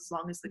size is, as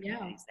long as the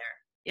community's there.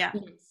 Yeah.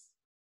 Yes.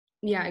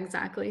 Yeah,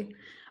 exactly.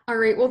 All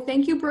right. Well,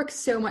 thank you, Brooke,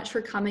 so much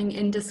for coming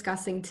and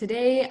discussing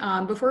today.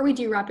 Before we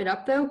do wrap it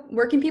up, though,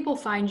 where can people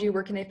find you?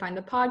 Where can they find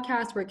the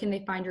podcast? Where can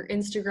they find your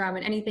Instagram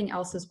and anything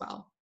else as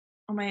well?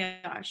 Oh my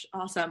gosh.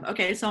 Awesome.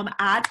 Okay. So I'm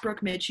at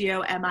Brooke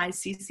Miccio,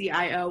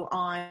 Miccio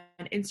on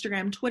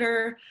Instagram,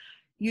 Twitter.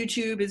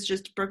 YouTube is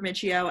just Brooke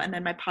Miccio. And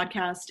then my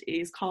podcast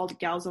is called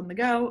Gals on the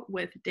Go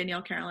with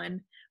Danielle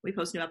Carolyn. We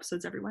post new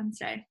episodes every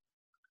Wednesday.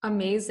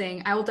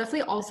 Amazing. I will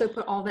definitely also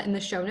put all that in the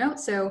show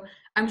notes. So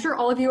I'm sure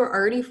all of you are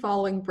already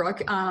following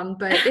Brooke,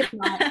 but if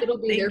not, it'll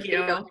be there for you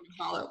to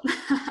follow.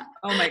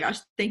 Oh my gosh.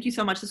 Thank you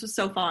so much. This was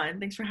so fun.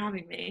 Thanks for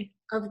having me.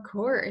 Of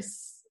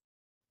course.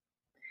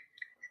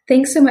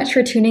 Thanks so much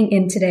for tuning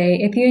in today.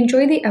 If you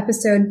enjoyed the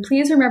episode,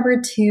 please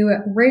remember to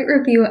rate,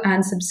 review,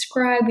 and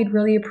subscribe. We'd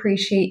really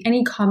appreciate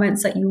any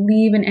comments that you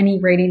leave and any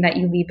rating that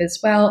you leave as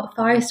well.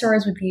 5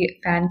 stars would be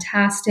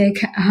fantastic.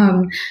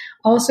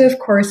 Also, of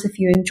course, if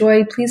you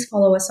enjoyed, please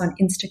follow us on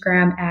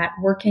Instagram at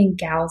Working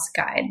Gals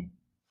Guide.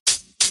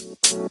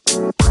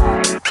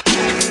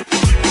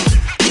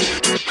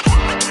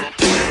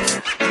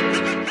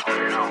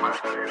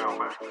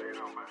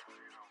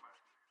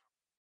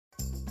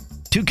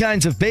 Two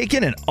kinds of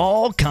bacon and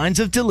all kinds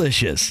of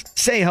delicious.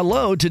 Say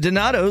hello to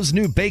Donato's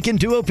new Bacon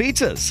Duo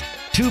pizzas.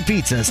 2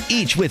 pizzas,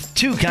 each with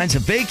 2 kinds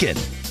of bacon.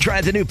 Try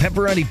the new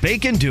Pepperoni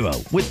Bacon Duo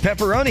with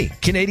pepperoni,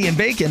 Canadian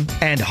bacon,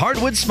 and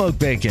hardwood smoked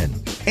bacon.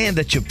 And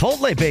the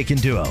Chipotle Bacon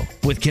Duo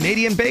with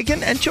Canadian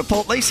bacon and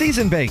Chipotle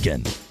seasoned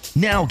bacon.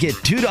 Now get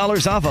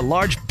 $2 off a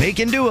large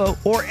Bacon Duo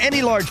or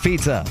any large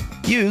pizza.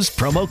 Use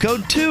promo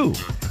code 2.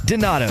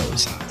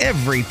 Donato's.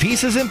 Every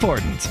piece is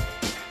important.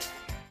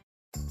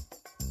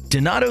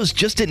 Donato's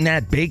just didn't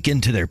add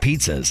bacon to their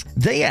pizzas.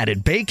 They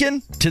added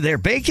bacon to their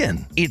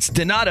bacon. It's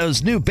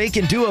Donato's new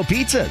Bacon Duo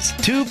pizzas.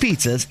 2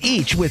 pizzas,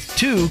 each with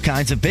 2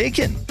 kinds of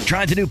bacon.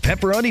 Try the new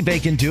Pepperoni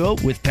Bacon Duo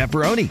with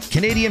pepperoni,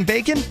 Canadian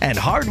bacon, and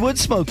hardwood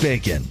smoked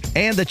bacon.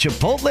 And the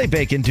Chipotle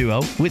Bacon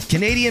Duo with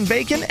Canadian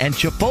bacon and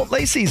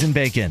Chipotle seasoned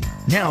bacon.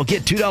 Now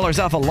get $2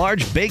 off a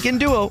large Bacon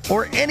Duo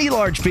or any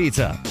large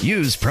pizza.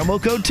 Use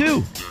promo code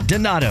 2.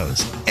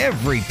 Donato's.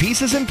 Every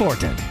piece is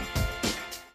important.